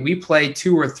 hey, we play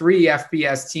 2 or 3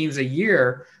 FBS teams a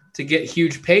year to get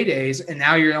huge paydays, and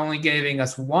now you're only giving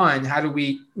us 1. How do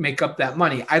we make up that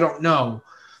money? I don't know,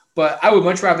 but I would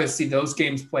much rather see those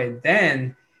games played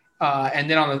then. And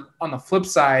then on the flip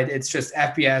side, it's just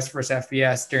FBS versus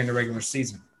FBS during the regular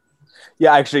season.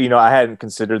 Yeah, actually, I hadn't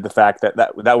considered the fact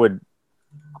that would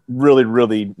really,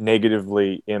 really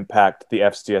negatively impact the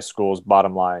FCS schools'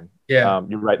 bottom line. Yeah,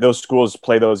 you're right. Those schools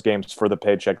play those games for the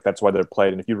paycheck. That's why they're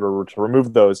played. And if you were to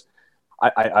remove those,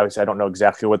 I don't know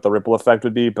exactly what the ripple effect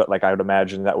would be, but like I would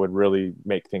imagine that would really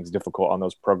make things difficult on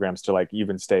those programs to like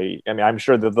even stay. I mean, I'm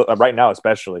sure that right now,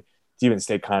 especially, to even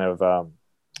stay kind of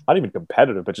not even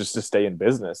competitive, but just to stay in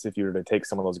business if you were to take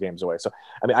some of those games away. So,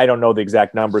 I mean, I don't know the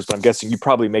exact numbers, but I'm guessing you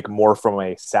probably make more from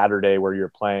a Saturday where you're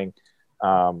playing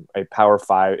a Power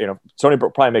 5. Stony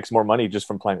Brook probably makes more money just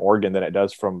from playing Oregon than it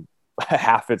does from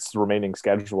half its remaining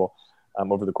schedule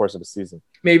over the course of a season.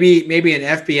 Maybe an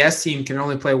FBS team can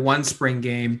only play 1 spring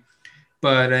game,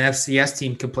 but an FCS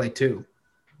team can play 2.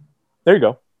 There you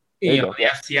go. The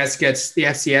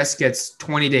FCS gets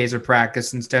 20 days of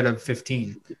practice instead of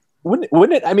 15. Wouldn't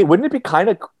it be kind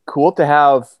of cool to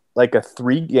have like a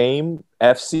 3-game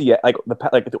FCS,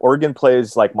 like the Oregon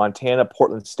plays like Montana,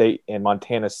 Portland State, and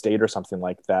Montana State or something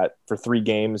like that for 3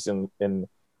 games in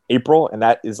April, and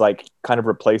that is like kind of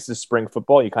replaces spring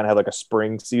football. You kind of have like a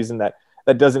spring season that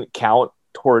doesn't count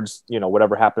towards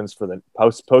whatever happens for the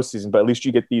postseason, but at least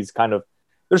you get these kind of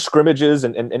there's scrimmages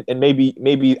and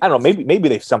maybe I don't know, maybe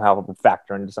they somehow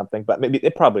factor into something, but maybe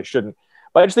it probably shouldn't.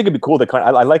 But I just think it'd be cool to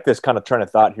I like this kind of train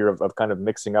of thought here of kind of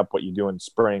mixing up what you do in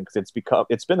spring, because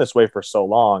it's been this way for so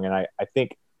long, and I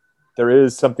think there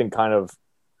is something kind of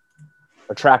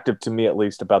attractive to me, at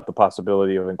least, about the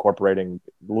possibility of incorporating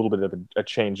a little bit of a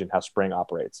change in how spring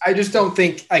operates. I just don't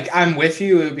think, like, I'm with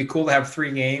you. It would be cool to have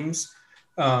 3 games.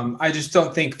 I just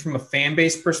don't think from a fan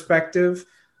base perspective,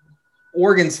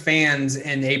 Oregon's fans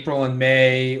in April and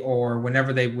May or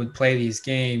whenever they would play these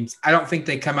games, I don't think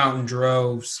they come out in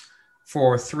droves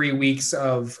for 3 weeks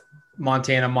of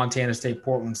Montana State,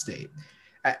 Portland State.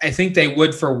 I think they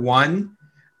would for 1.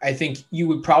 I think you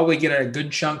would probably get a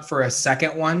good chunk for a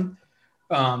second one.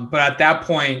 But at that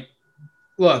point,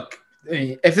 look,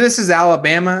 if this is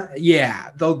Alabama,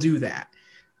 yeah, they'll do that.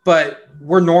 But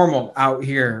we're normal out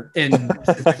here in the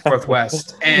Pacific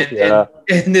Northwest. And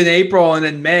in April and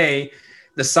in May,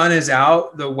 the sun is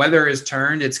out, the weather is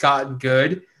turned, it's gotten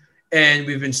good, and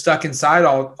we've been stuck inside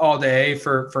all day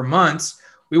for months.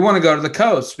 We want to go to the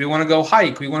coast. We want to go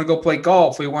hike. We want to go play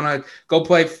golf. We want to go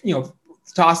play,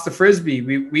 toss the Frisbee.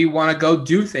 We want to go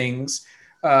do things.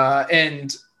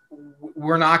 And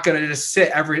we're not going to just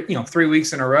sit every 3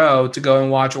 weeks in a row to go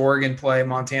and watch Oregon play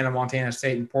Montana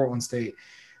State, and Portland State.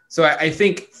 So I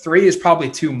think 3 is probably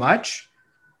too much,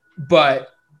 but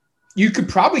you could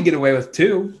probably get away with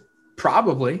 2.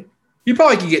 Probably. You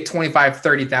probably could get 25,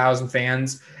 30,000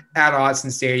 fans at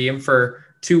Autzen Stadium for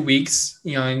 2 weeks,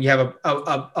 and you have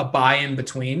a buy in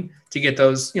between to get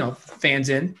those, fans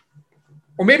in.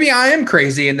 Or maybe I am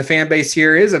crazy and the fan base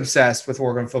here is obsessed with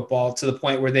Oregon football to the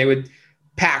point where they would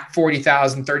pack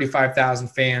 40,000, 35,000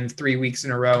 fans 3 weeks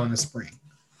in a row in the spring.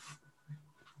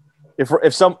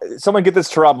 If someone get this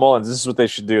to Rob Mullins, this is what they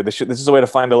should do. This is a way to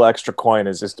find a little extra coin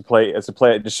is to play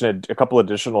just a couple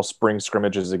additional spring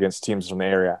scrimmages against teams from the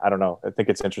area. I don't know. I think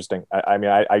it's interesting. I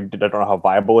don't know how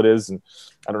viable it is, and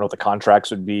I don't know what the contracts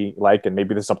would be like, and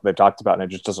maybe this is something they've talked about and it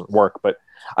just doesn't work. But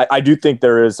I do think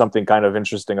there is something kind of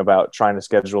interesting about trying to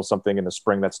schedule something in the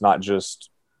spring that's not just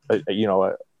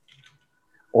a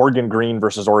Oregon green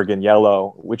versus Oregon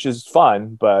yellow, which is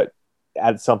fun, but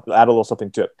add a little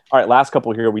something to it. All right, last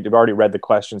couple here. We've already read the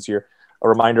questions here. A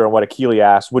reminder on what Akili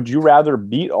asked. Would you rather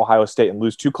beat Ohio State and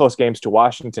lose 2 close games to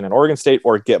Washington and Oregon State,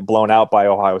 or get blown out by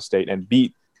Ohio State and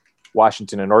beat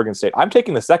Washington and Oregon State? I'm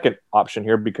taking the second option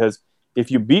here, because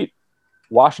if you beat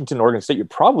Washington and Oregon State, you're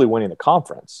probably winning the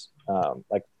conference,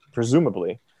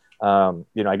 presumably.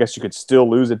 I guess you could still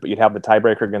lose it, but you'd have the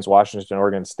tiebreaker against Washington and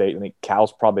Oregon State. I think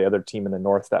Cal's probably the other team in the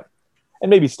North and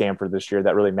maybe Stanford this year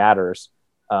that really matters.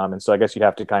 And so I guess you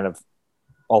have to kind of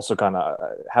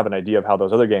have an idea of how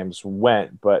those other games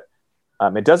went. But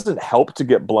it doesn't help to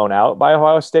get blown out by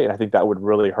Ohio State. And I think that would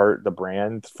really hurt the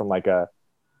brand from like a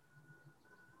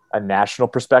national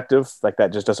perspective. Like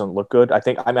that just doesn't look good. I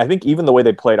think even the way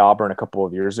they played Auburn a couple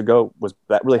of years ago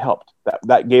that really helped.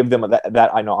 That gave them that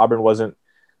I know Auburn wasn't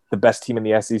the best team in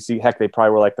the SEC. Heck, they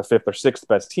probably were like the 5th or 6th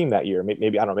best team that year.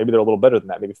 Maybe I don't know. Maybe they're a little better than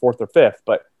that. Maybe 4th or 5th.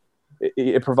 But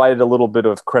it provided a little bit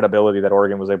of credibility that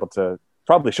Oregon was able to.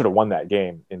 Probably should have won that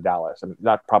game in Dallas. I mean,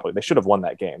 not probably. They should have won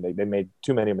that game. They made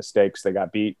too many mistakes. They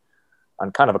got beat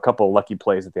on kind of a couple of lucky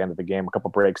plays at the end of the game, a couple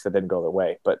of breaks that didn't go their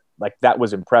way. But like that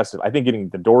was impressive. I think getting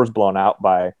the doors blown off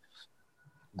by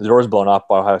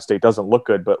Ohio State doesn't look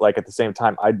good. But like at the same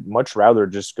time, I'd much rather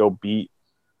just go beat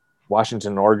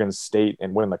Washington and Oregon State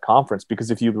and win the conference,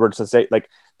 because if you were to say like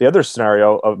the other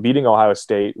scenario of beating Ohio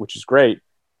State, which is great,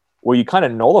 well, you kind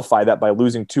of nullify that by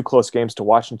losing 2 close games to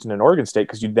Washington and Oregon State,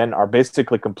 because you then are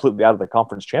basically completely out of the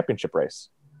conference championship race.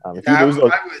 If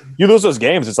you lose those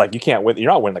games, it's like you can't win.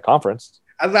 You're not winning the conference.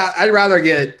 I'd rather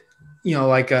get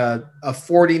like a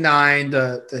 49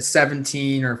 to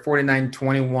 17 or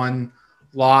 49-21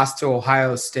 loss to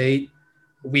Ohio State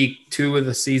week 2 of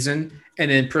the season,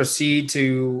 and then proceed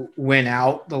to win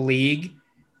out the league,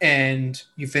 and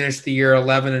you finish the year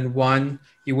 11-1.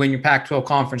 You win your Pac-12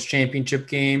 conference championship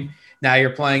game. Now you're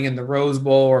playing in the Rose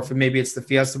Bowl, or if maybe it's the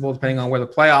Fiesta Bowl, depending on where the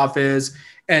playoff is.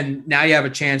 And now you have a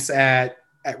chance at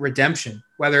redemption,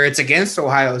 whether it's against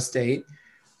Ohio State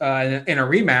in a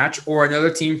rematch, or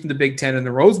another team from the Big Ten in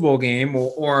the Rose Bowl game,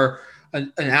 or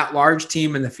an at-large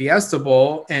team in the Fiesta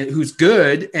Bowl, and who's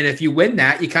good. And if you win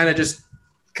that, you kind of just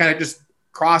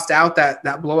crossed out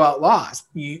that blowout loss.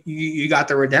 You got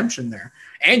the redemption there,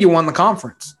 and you won the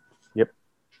conference.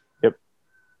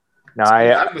 No, so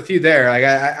I'm with you there. Like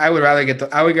I would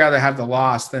rather have the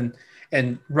loss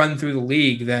and run through the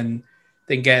league than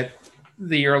get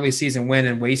the early season win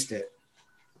and waste it.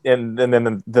 And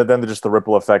then just the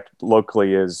ripple effect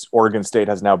locally is Oregon State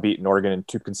has now beaten Oregon in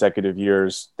 2 consecutive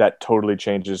years. That totally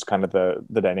changes kind of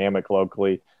the dynamic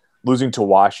locally. Losing to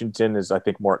Washington is, I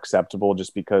think, more acceptable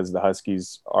just because the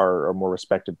Huskies are a more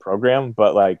respected program.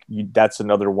 But like that's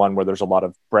another one where there's a lot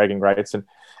of bragging rights.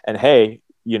 And hey,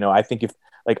 I think if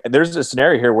like there's a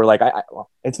scenario here where like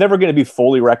it's never going to be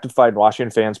fully rectified.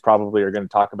 Washington fans probably are going to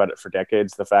talk about it for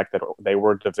decades. The fact that they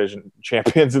were division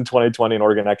champions in 2020 and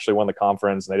Oregon actually won the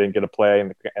conference and they didn't get a play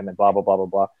and then blah blah blah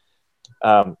blah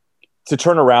blah. To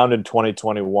turn around in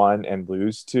 2021 and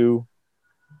lose to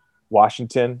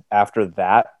Washington after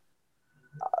that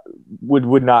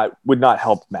would not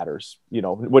help matters.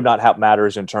 Would not help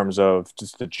matters in terms of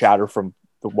just the chatter from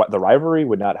the rivalry.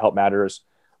 Would not help matters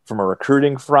from a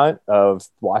recruiting front of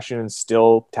Washington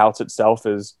still touts itself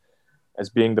as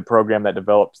being the program that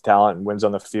develops talent and wins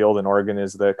on the field. And Oregon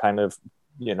is the kind of,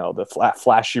 the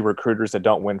flashy recruiters that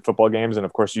don't win football games. And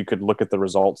of course you could look at the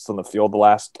results on the field the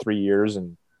last 3 years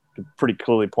and could pretty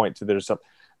clearly point to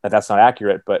that's not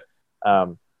accurate. But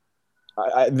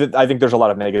I think there's a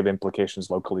lot of negative implications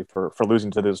locally for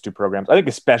losing to those 2 programs. I think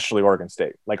especially Oregon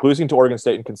State, like losing to Oregon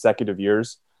State in consecutive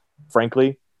years,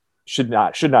 frankly, should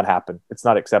not happen. It's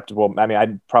not acceptable. I mean,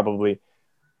 I'd probably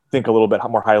think a little bit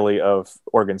more highly of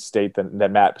Oregon State than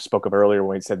Matt spoke of earlier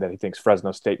when he said that he thinks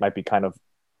Fresno State might be kind of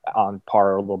on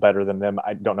par or a little better than them.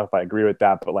 I don't know if I agree with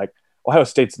that, but like Ohio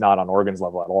State's not on Oregon's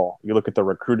level at all. You look at the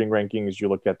recruiting rankings, you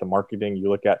look at the marketing, you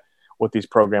look at what these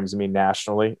programs mean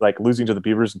nationally. Like losing to the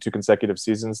Beavers in 2 consecutive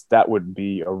seasons, that would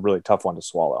be a really tough one to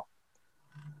swallow.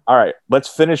 All right, let's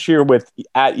finish here with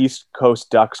at East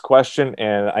Coast Ducks question.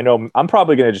 And I know I'm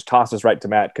probably going to just toss this right to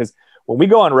Matt, because when we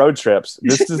go on road trips,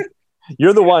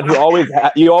 you're the one who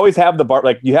always have the bar.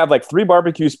 Like you have like 3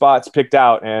 barbecue spots picked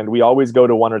out, and we always go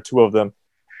to 1 or 2 of them.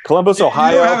 Columbus,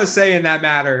 Ohio. You don't have a say in that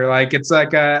matter. Like it's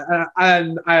like I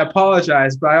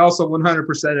apologize, but I also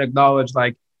 100% acknowledge.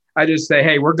 Like I just say,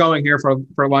 hey, we're going here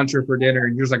for lunch or for dinner,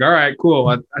 and you're just like, all right, cool,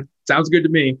 that sounds good to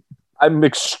me. I'm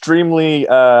extremely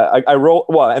I roll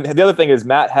well, and the other thing is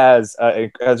Matt has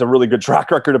a really good track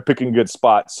record of picking good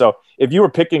spots. So if you were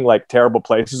picking like terrible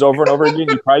places over and over again,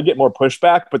 you probably get more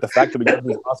pushback. But the fact that we get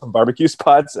these awesome barbecue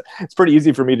spots, it's pretty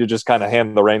easy for me to just kind of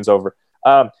hand the reins over.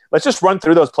 Let's just run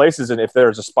through those places, and if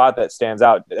there's a spot that stands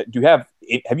out,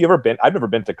 have you ever been? I've never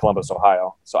been to Columbus,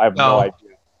 Ohio, so I have no idea.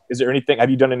 Is there anything? Have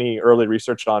you done any early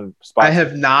research on spots? I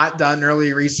have not done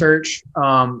early research,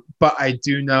 but I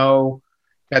do know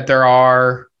that there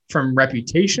are, from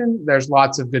reputation, there's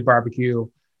lots of good barbecue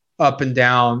up and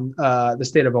down the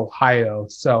state of Ohio.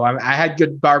 So I had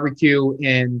good barbecue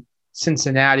in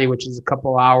Cincinnati, which is a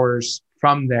couple hours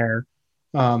from there.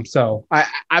 So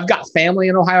I've got family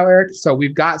in Ohio, Eric. So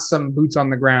we've got some boots on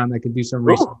the ground that can do some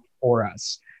research for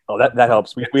us. Oh, that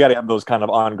helps. We got to have those kind of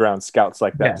on ground scouts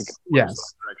like that. Yes.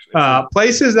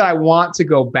 Places that I want to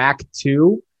go back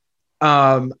to.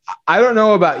 I don't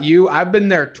know about you. I've been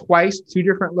there twice, 2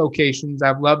 different locations.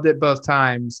 I've loved it both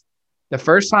times. The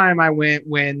first time I went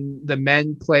when the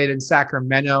men played in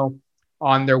Sacramento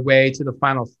on their way to the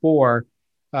Final Four.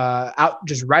 Out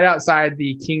just right outside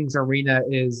the Kings Arena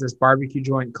is this barbecue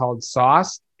joint called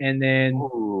Sauce. And then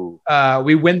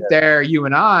we went there, you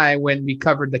and I, when we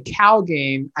covered the Cal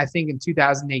game, I think in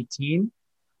 2018.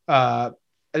 I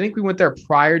think we went there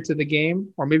prior to the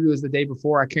game, or maybe it was the day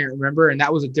before. I can't remember. And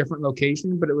that was a different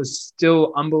location, but it was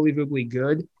still unbelievably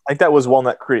good. I think that was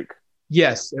Walnut Creek.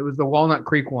 Yes, it was the Walnut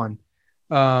Creek one.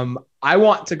 I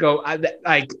want to go.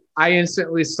 I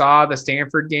instantly saw the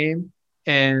Stanford game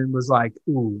and was like,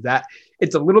 ooh, that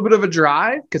it's a little bit of a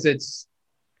drive because it's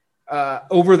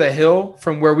over the hill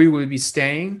from where we would be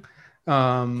staying.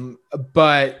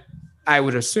 But I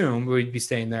would assume we'd be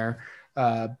staying there.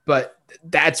 But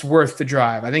that's worth the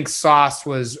drive. I think Sauce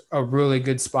was a really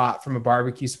good spot from a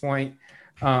barbecue point.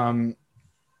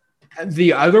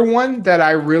 The other one that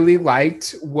I really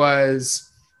liked was,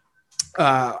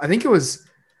 I think it was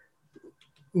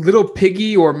Little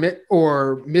Piggy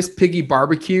or Miss Piggy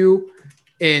Barbecue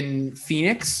in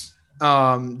Phoenix. Do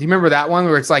you remember that one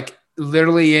where it's like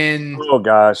literally in? Oh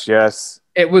gosh, yes.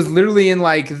 It was literally in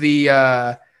like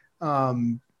the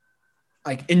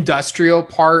like industrial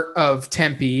part of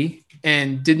Tempe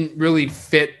and didn't really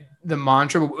fit the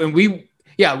mantra. And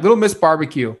Little Miss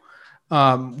Barbecue.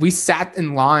 We sat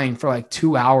in line for like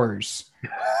 2 hours.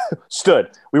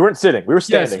 Stood. We weren't sitting. We were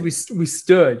standing. Yes, we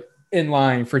stood in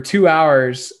line for 2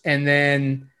 hours and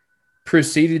then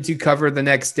proceeded to cover the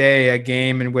next day a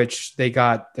game in which they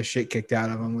got the shit kicked out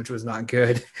of them, which was not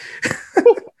good.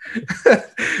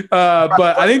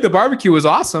 But I think the barbecue was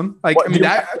awesome. Like, what, I mean,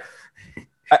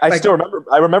 I still remember.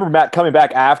 I remember Matt coming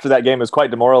back after that game was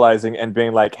quite demoralizing and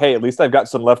being like, "Hey, at least I've got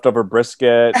some leftover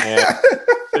brisket." And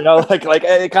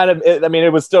I mean,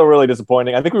 it was still really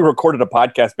disappointing. I think we recorded a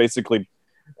podcast basically,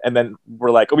 and then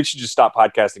we're like, "Oh, we should just stop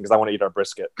podcasting because I want to eat our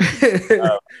brisket."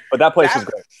 But that place was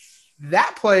great.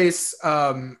 That place,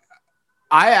 I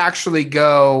actually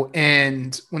go,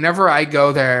 and whenever I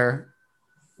go there,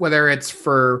 whether it's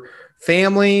for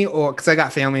family or because I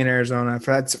got family in Arizona, if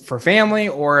that's for family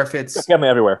or if it's family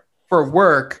everywhere for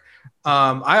work,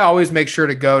 I always make sure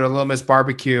to go to Little Miss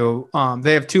Barbecue.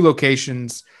 They have 2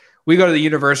 locations. We go to the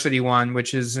university one,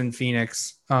 which is in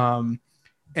Phoenix. And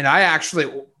I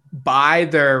actually buy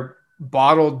their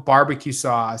bottled barbecue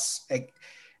sauce, and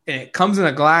it comes in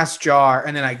a glass jar.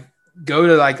 And then I go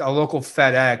to like a local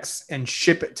FedEx and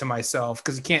ship it to myself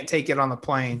because you can't take it on the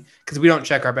plane because we don't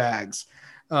check our bags.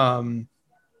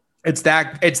 It's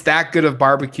that good of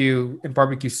barbecue and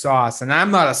barbecue sauce. And I'm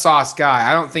not a sauce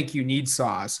guy. I don't think you need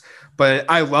sauce, but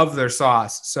I love their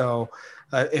sauce. So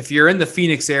if you're in the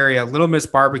Phoenix area, Little Miss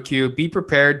Barbecue, be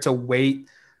prepared to wait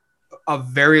a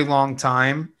very long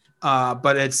time.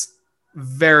 But it's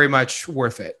very much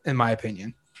worth it, in my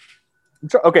opinion.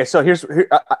 Okay, so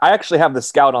I actually have the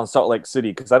scout on Salt Lake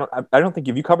City because I don't think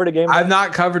you covered a game. I've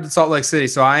not covered Salt Lake City,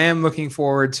 so I am looking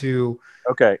forward to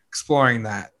exploring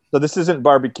that. So this isn't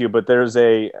barbecue, but there's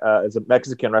a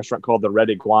Mexican restaurant called the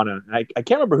Red Iguana. And I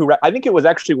can't remember who. I think it was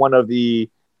actually one of the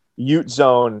Ute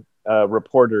Zone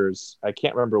reporters. I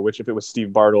can't remember if it was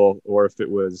Steve Bartle or if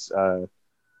it was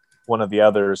one of the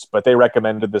others. But they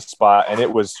recommended this spot, and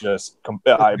it was just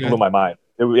it blew my mind.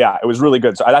 It was really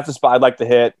good. So that's a spot I'd like to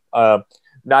hit.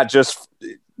 Not just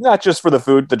for the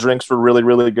food. The drinks were really,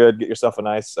 really good. Get yourself a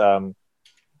nice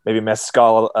maybe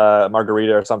mezcal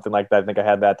margarita or something like that. I think I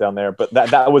had that down there. But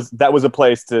that was a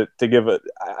place to give it.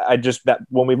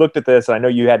 When we looked at this, and I know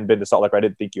you hadn't been to Salt Lake, or I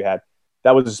didn't think you had.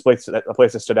 That was a place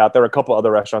that stood out. There were a couple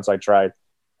other restaurants I tried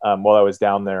while I was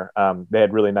down there. They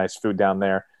had really nice food down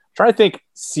there. I'm trying to think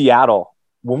Seattle.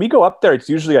 When we go up there, it's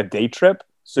usually a day trip.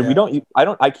 So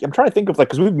I'm trying to think of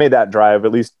because we've made that drive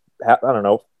at least, I don't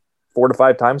know, 4 to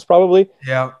 5 times probably.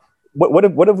 Yeah.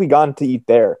 What have we gone to eat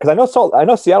there? Because I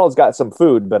know Seattle's got some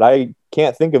food, but I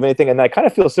can't think of anything. And I kind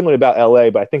of feel similarly about LA,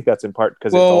 but I think that's in part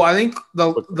because I think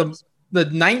the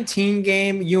 19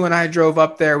 game, you and I drove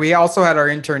up there. We also had our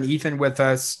intern Ethan with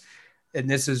us, and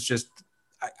this is just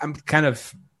I'm kind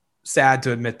of sad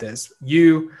to admit this.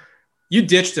 You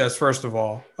ditched us, first of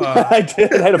all. I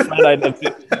did. I had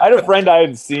a friend I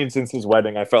hadn't seen since his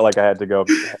wedding. I felt like I had to go.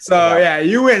 So,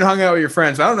 you went and hung out with your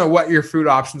friends. I don't know what your food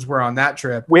options were on that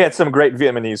trip. We had some great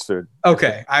Vietnamese food.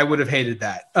 Okay. I would have hated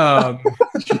that.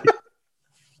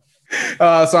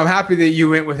 So I'm happy that you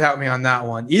went without me on that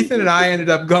one. Ethan and I ended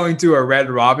up going to a Red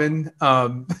Robin.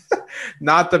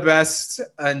 Not the best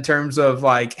in terms of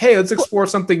like, hey, let's explore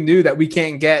something new that we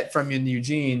can't get from in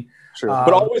Eugene. Sure.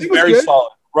 But always very good.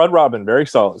 solid. Red Robin, very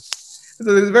solid. It's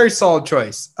a very solid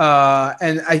choice.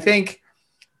 And I think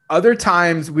other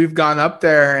times we've gone up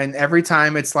there and every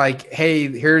time it's like, hey,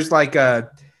 here's like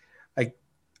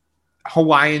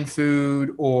Hawaiian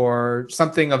food or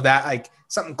something of that, like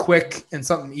something quick and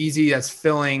something easy that's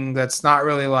filling, that's not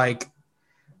really like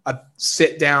a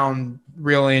sit down,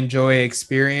 really enjoy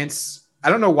experience. I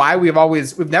don't know why we've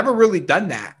never really done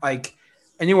that like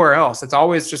anywhere else. It's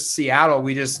always just Seattle.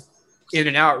 We just in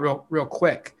and out real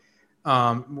quick.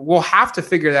 We'll have to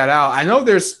figure that out. I know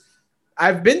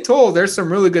I've been told there's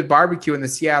some really good barbecue in the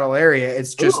Seattle area.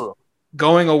 It's just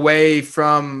going away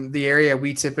from the area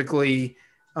we typically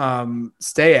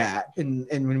stay at and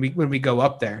when we go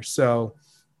up there. So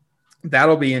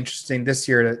that'll be interesting this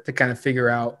year to kind of figure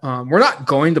out. We're not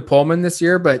going to Pullman this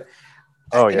year, but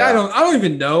I don't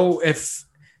even know if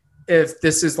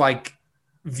this is like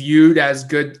viewed as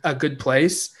a good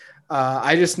place.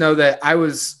 I just know that I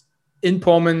was in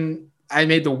Pullman. I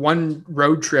made the one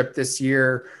road trip this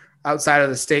year outside of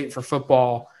the state for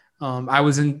football. I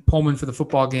was in Pullman for the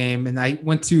football game and I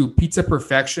went to Pizza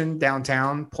Perfection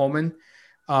downtown Pullman.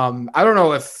 I don't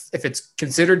know if it's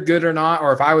considered good or not,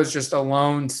 or if I was just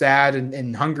alone, sad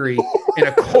and hungry in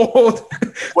a cold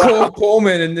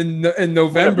Pullman in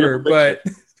November, but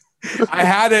I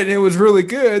had it and it was really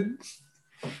good.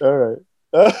 All right.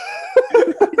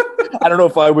 I don't know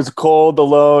if I was cold,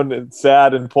 alone, and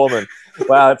sad in Pullman.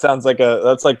 Wow, that sounds like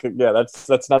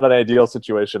that's not an ideal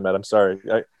situation, man. I'm sorry.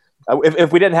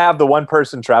 If we didn't have the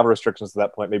one-person travel restrictions at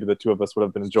that point, maybe the two of us would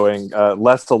have been enjoying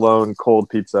less alone, cold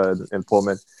pizza in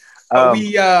Pullman.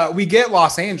 We get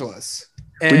Los Angeles.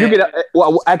 We do get.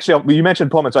 Well, actually, you mentioned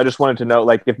Pullman, so I just wanted to know,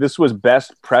 like, if this was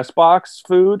best press box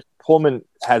food, Pullman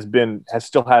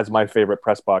still has my favorite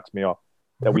press box meal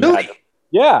that we had.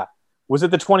 Yeah. Was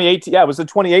it the 2018? Yeah, it was the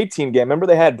 2018 game. Remember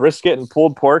they had brisket and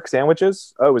pulled pork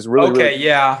sandwiches? Oh, it was really okay. Really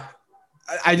yeah,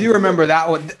 I do remember that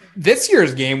one. This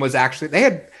year's game was actually they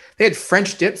had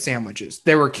French dip sandwiches.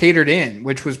 They were catered in,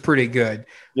 which was pretty good.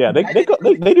 Yeah, they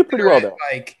do pretty well though.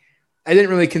 Like I didn't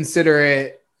really consider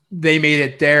it. They made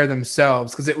it there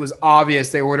themselves because it was obvious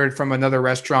they ordered from another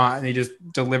restaurant and they just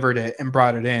delivered it and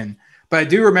brought it in. But I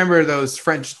do remember those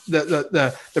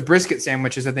the brisket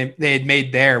sandwiches that they had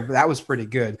made there. That was pretty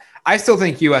good. I still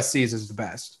think USC's is the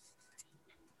best.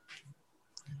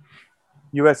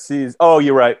 USC's. Oh,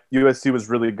 you're right. USC was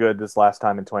really good this last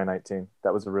time in 2019.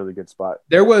 That was a really good spot.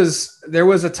 There was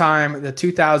a time, the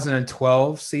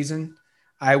 2012 season,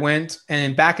 I went,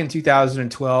 and back in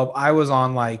 2012, I was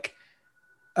on like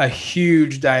a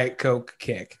huge Diet Coke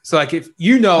kick. So like if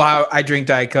you know how I drink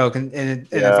Diet Coke and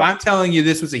if I'm telling you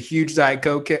this was a huge Diet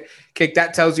Coke kick,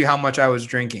 that tells you how much I was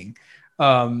drinking.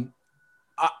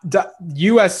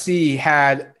 USC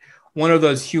had one of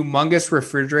those humongous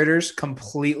refrigerators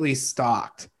completely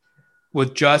stocked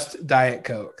with just Diet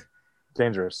Coke.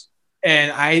 Dangerous.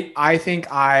 And I think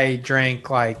I drank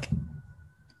like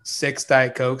 6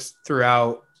 Diet Cokes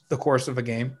throughout the course of a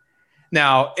game.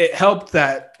 Now, it helped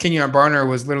that Kenyon Barner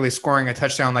was literally scoring a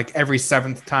touchdown like every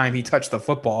 7th time he touched the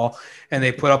football, and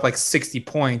they put up like 60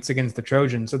 points against the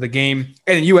Trojans. So the game,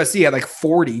 and USC had like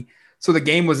 40. So the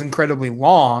game was incredibly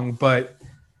long, but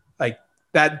like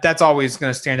that's always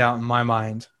going to stand out in my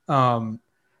mind. But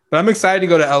I'm excited to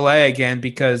go to LA again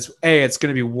because it's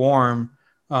going to be warm.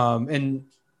 And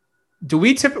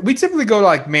we typically go to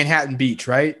like Manhattan Beach,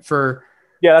 right?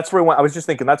 Yeah, that's where we went. I was just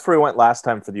thinking that's where we went last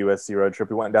time for the USC road trip.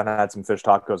 We went down and had some fish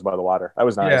tacos by the water. That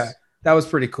was nice. Yeah, that was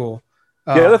pretty cool.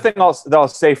 The other thing I'll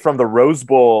say from the Rose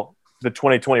Bowl, the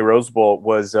 2020 Rose Bowl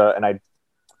was, and I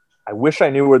wish I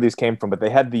knew where these came from, but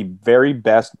they had the very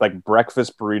best like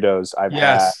breakfast burritos I've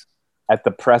had at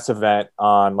the press event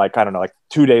on like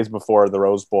 2 days before the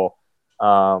Rose Bowl,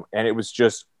 and it was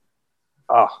just,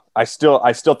 I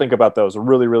still think about those.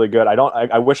 Really, really good.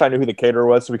 I wish I knew who the caterer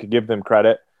was so we could give them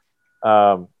credit.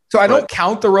 So I don't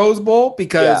count the Rose Bowl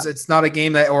because it's not a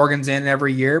game that Oregon's in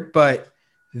every year, but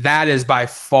that is by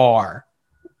far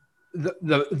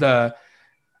the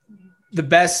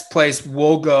best place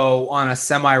we'll go on a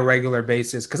semi-regular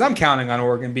basis because I'm counting on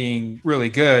Oregon being really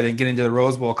good and getting to the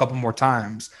Rose Bowl a couple more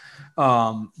times.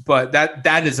 But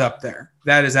that is up there.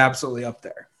 That is absolutely up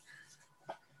there.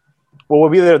 Well, we'll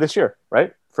be there this year,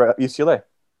 right? For UCLA.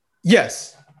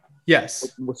 Yes.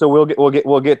 So we'll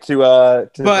get to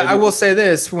but maybe. I will say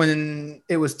this: when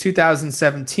it was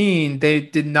 2017, they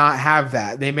did not have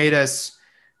that. They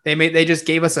just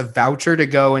gave us a voucher to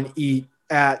go and eat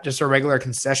at just a regular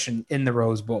concession in the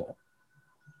Rose Bowl.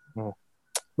 Mm.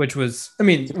 which was, I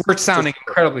mean, we're sounding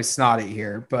incredibly snotty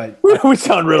here, but we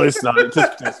sound really snotty.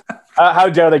 How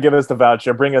dare they give us the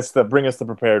voucher? Bring us the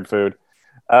prepared food.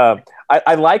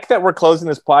 I like that we're closing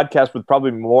this podcast with probably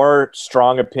more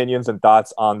strong opinions and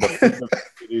thoughts on the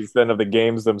food than of the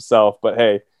games themselves. But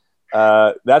hey,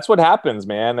 that's what happens,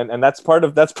 man, and that's part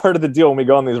of the deal when we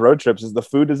go on these road trips. Is the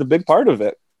food is a big part of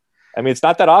it. I mean, it's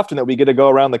not that often that we get to go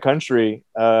around the country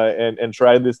and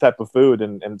try this type of food,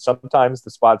 and sometimes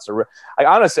the spots are.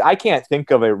 I can't think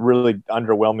of a really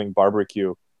underwhelming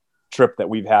barbecue trip that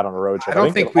we've had on a road trip. I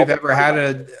don't think we've ever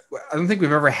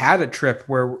had a trip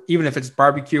where, even if it's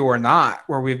barbecue or not,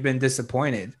 where we've been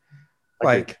disappointed.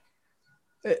 Like,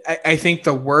 I think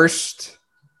the worst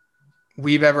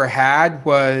we've ever had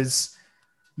was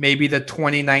maybe the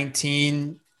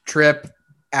 2019 trip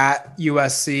at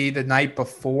USC the night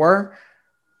before,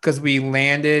 because we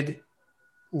landed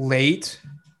late,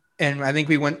 and I think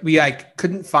we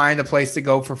couldn't find a place to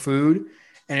go for food,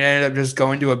 and it ended up just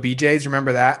going to a BJ's.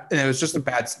 Remember that? And it was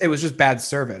just bad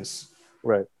service.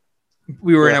 Right.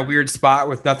 We were in a weird spot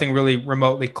with nothing really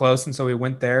remotely close, and so we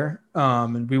went there.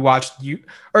 And we watched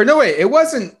it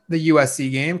wasn't the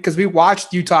USC game, because we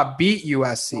watched Utah beat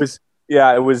USC.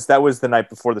 That was the night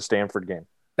before the Stanford game.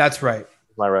 That's right.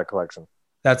 My recollection.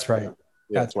 That's right.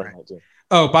 Yeah, that's right.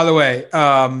 Oh, by the way,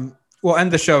 we'll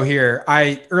end the show here.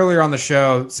 I earlier on the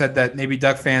show said that maybe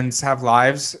Duck fans have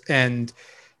lives, and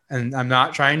I'm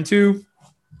not trying to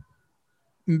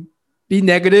be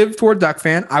negative toward Duck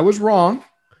fan. I was wrong.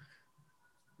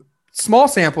 Small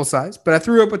sample size, but I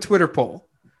threw up a Twitter poll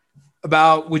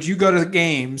about, would you go to the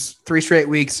games 3 straight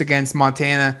weeks against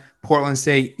Montana, Portland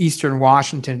State, Eastern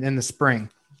Washington in the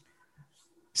spring?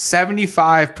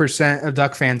 75% of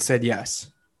Duck fans said yes.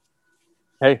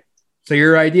 Hey, so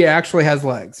your idea actually has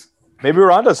legs. Maybe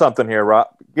we're onto something here, Rob.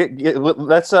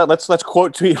 Let's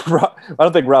quote tweet. Rob. I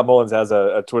don't think Rob Mullins has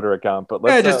a Twitter account, but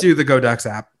let's just do the Go Ducks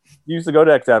app. Use the Go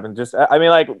Ducks app and just. I mean,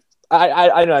 like,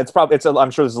 I know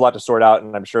I'm sure there's a lot to sort out,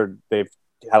 and I'm sure they've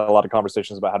had a lot of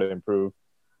conversations about how to improve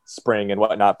spring and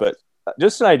whatnot. But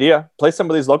just an idea. Play some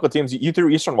of these local teams. You threw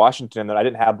Eastern Washington, and I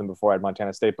didn't have them before I had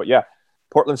Montana State, but yeah.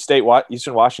 Portland State,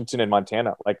 Eastern Washington, and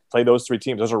Montana. Like, play those 3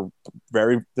 teams. Those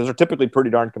are typically pretty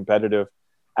darn competitive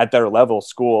at their level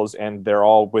schools, and they're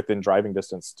all within driving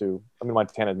distance to. I mean,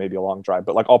 Montana may be a long drive,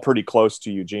 but like all pretty close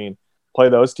to Eugene. Play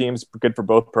those teams. Good for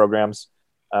both programs.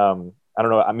 I don't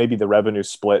know. Maybe the revenue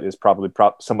split is probably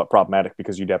somewhat problematic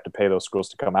because you'd have to pay those schools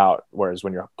to come out, whereas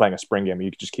when you're playing a spring game,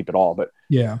 you could just keep it all. But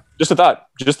yeah, just a thought.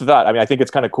 I mean, I think it's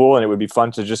kind of cool, and it would be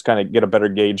fun to just kind of get a better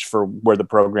gauge for where the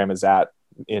program is at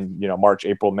in March,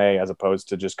 April, May, as opposed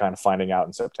to just kind of finding out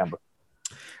in September.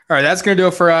 All right, that's going to do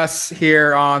it for us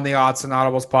here on the Odds and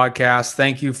Audibles podcast.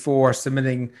 Thank you for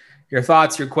submitting your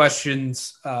thoughts, your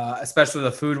questions, especially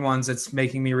the food ones. It's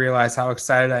making me realize how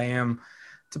excited I am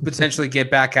to potentially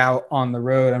get back out on the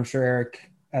road. I'm sure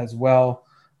Eric as well.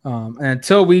 And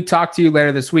until we talk to you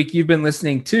later this week, you've been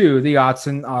listening to the Odds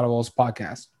and Audibles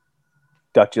podcast.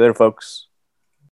 Talk to you later, folks.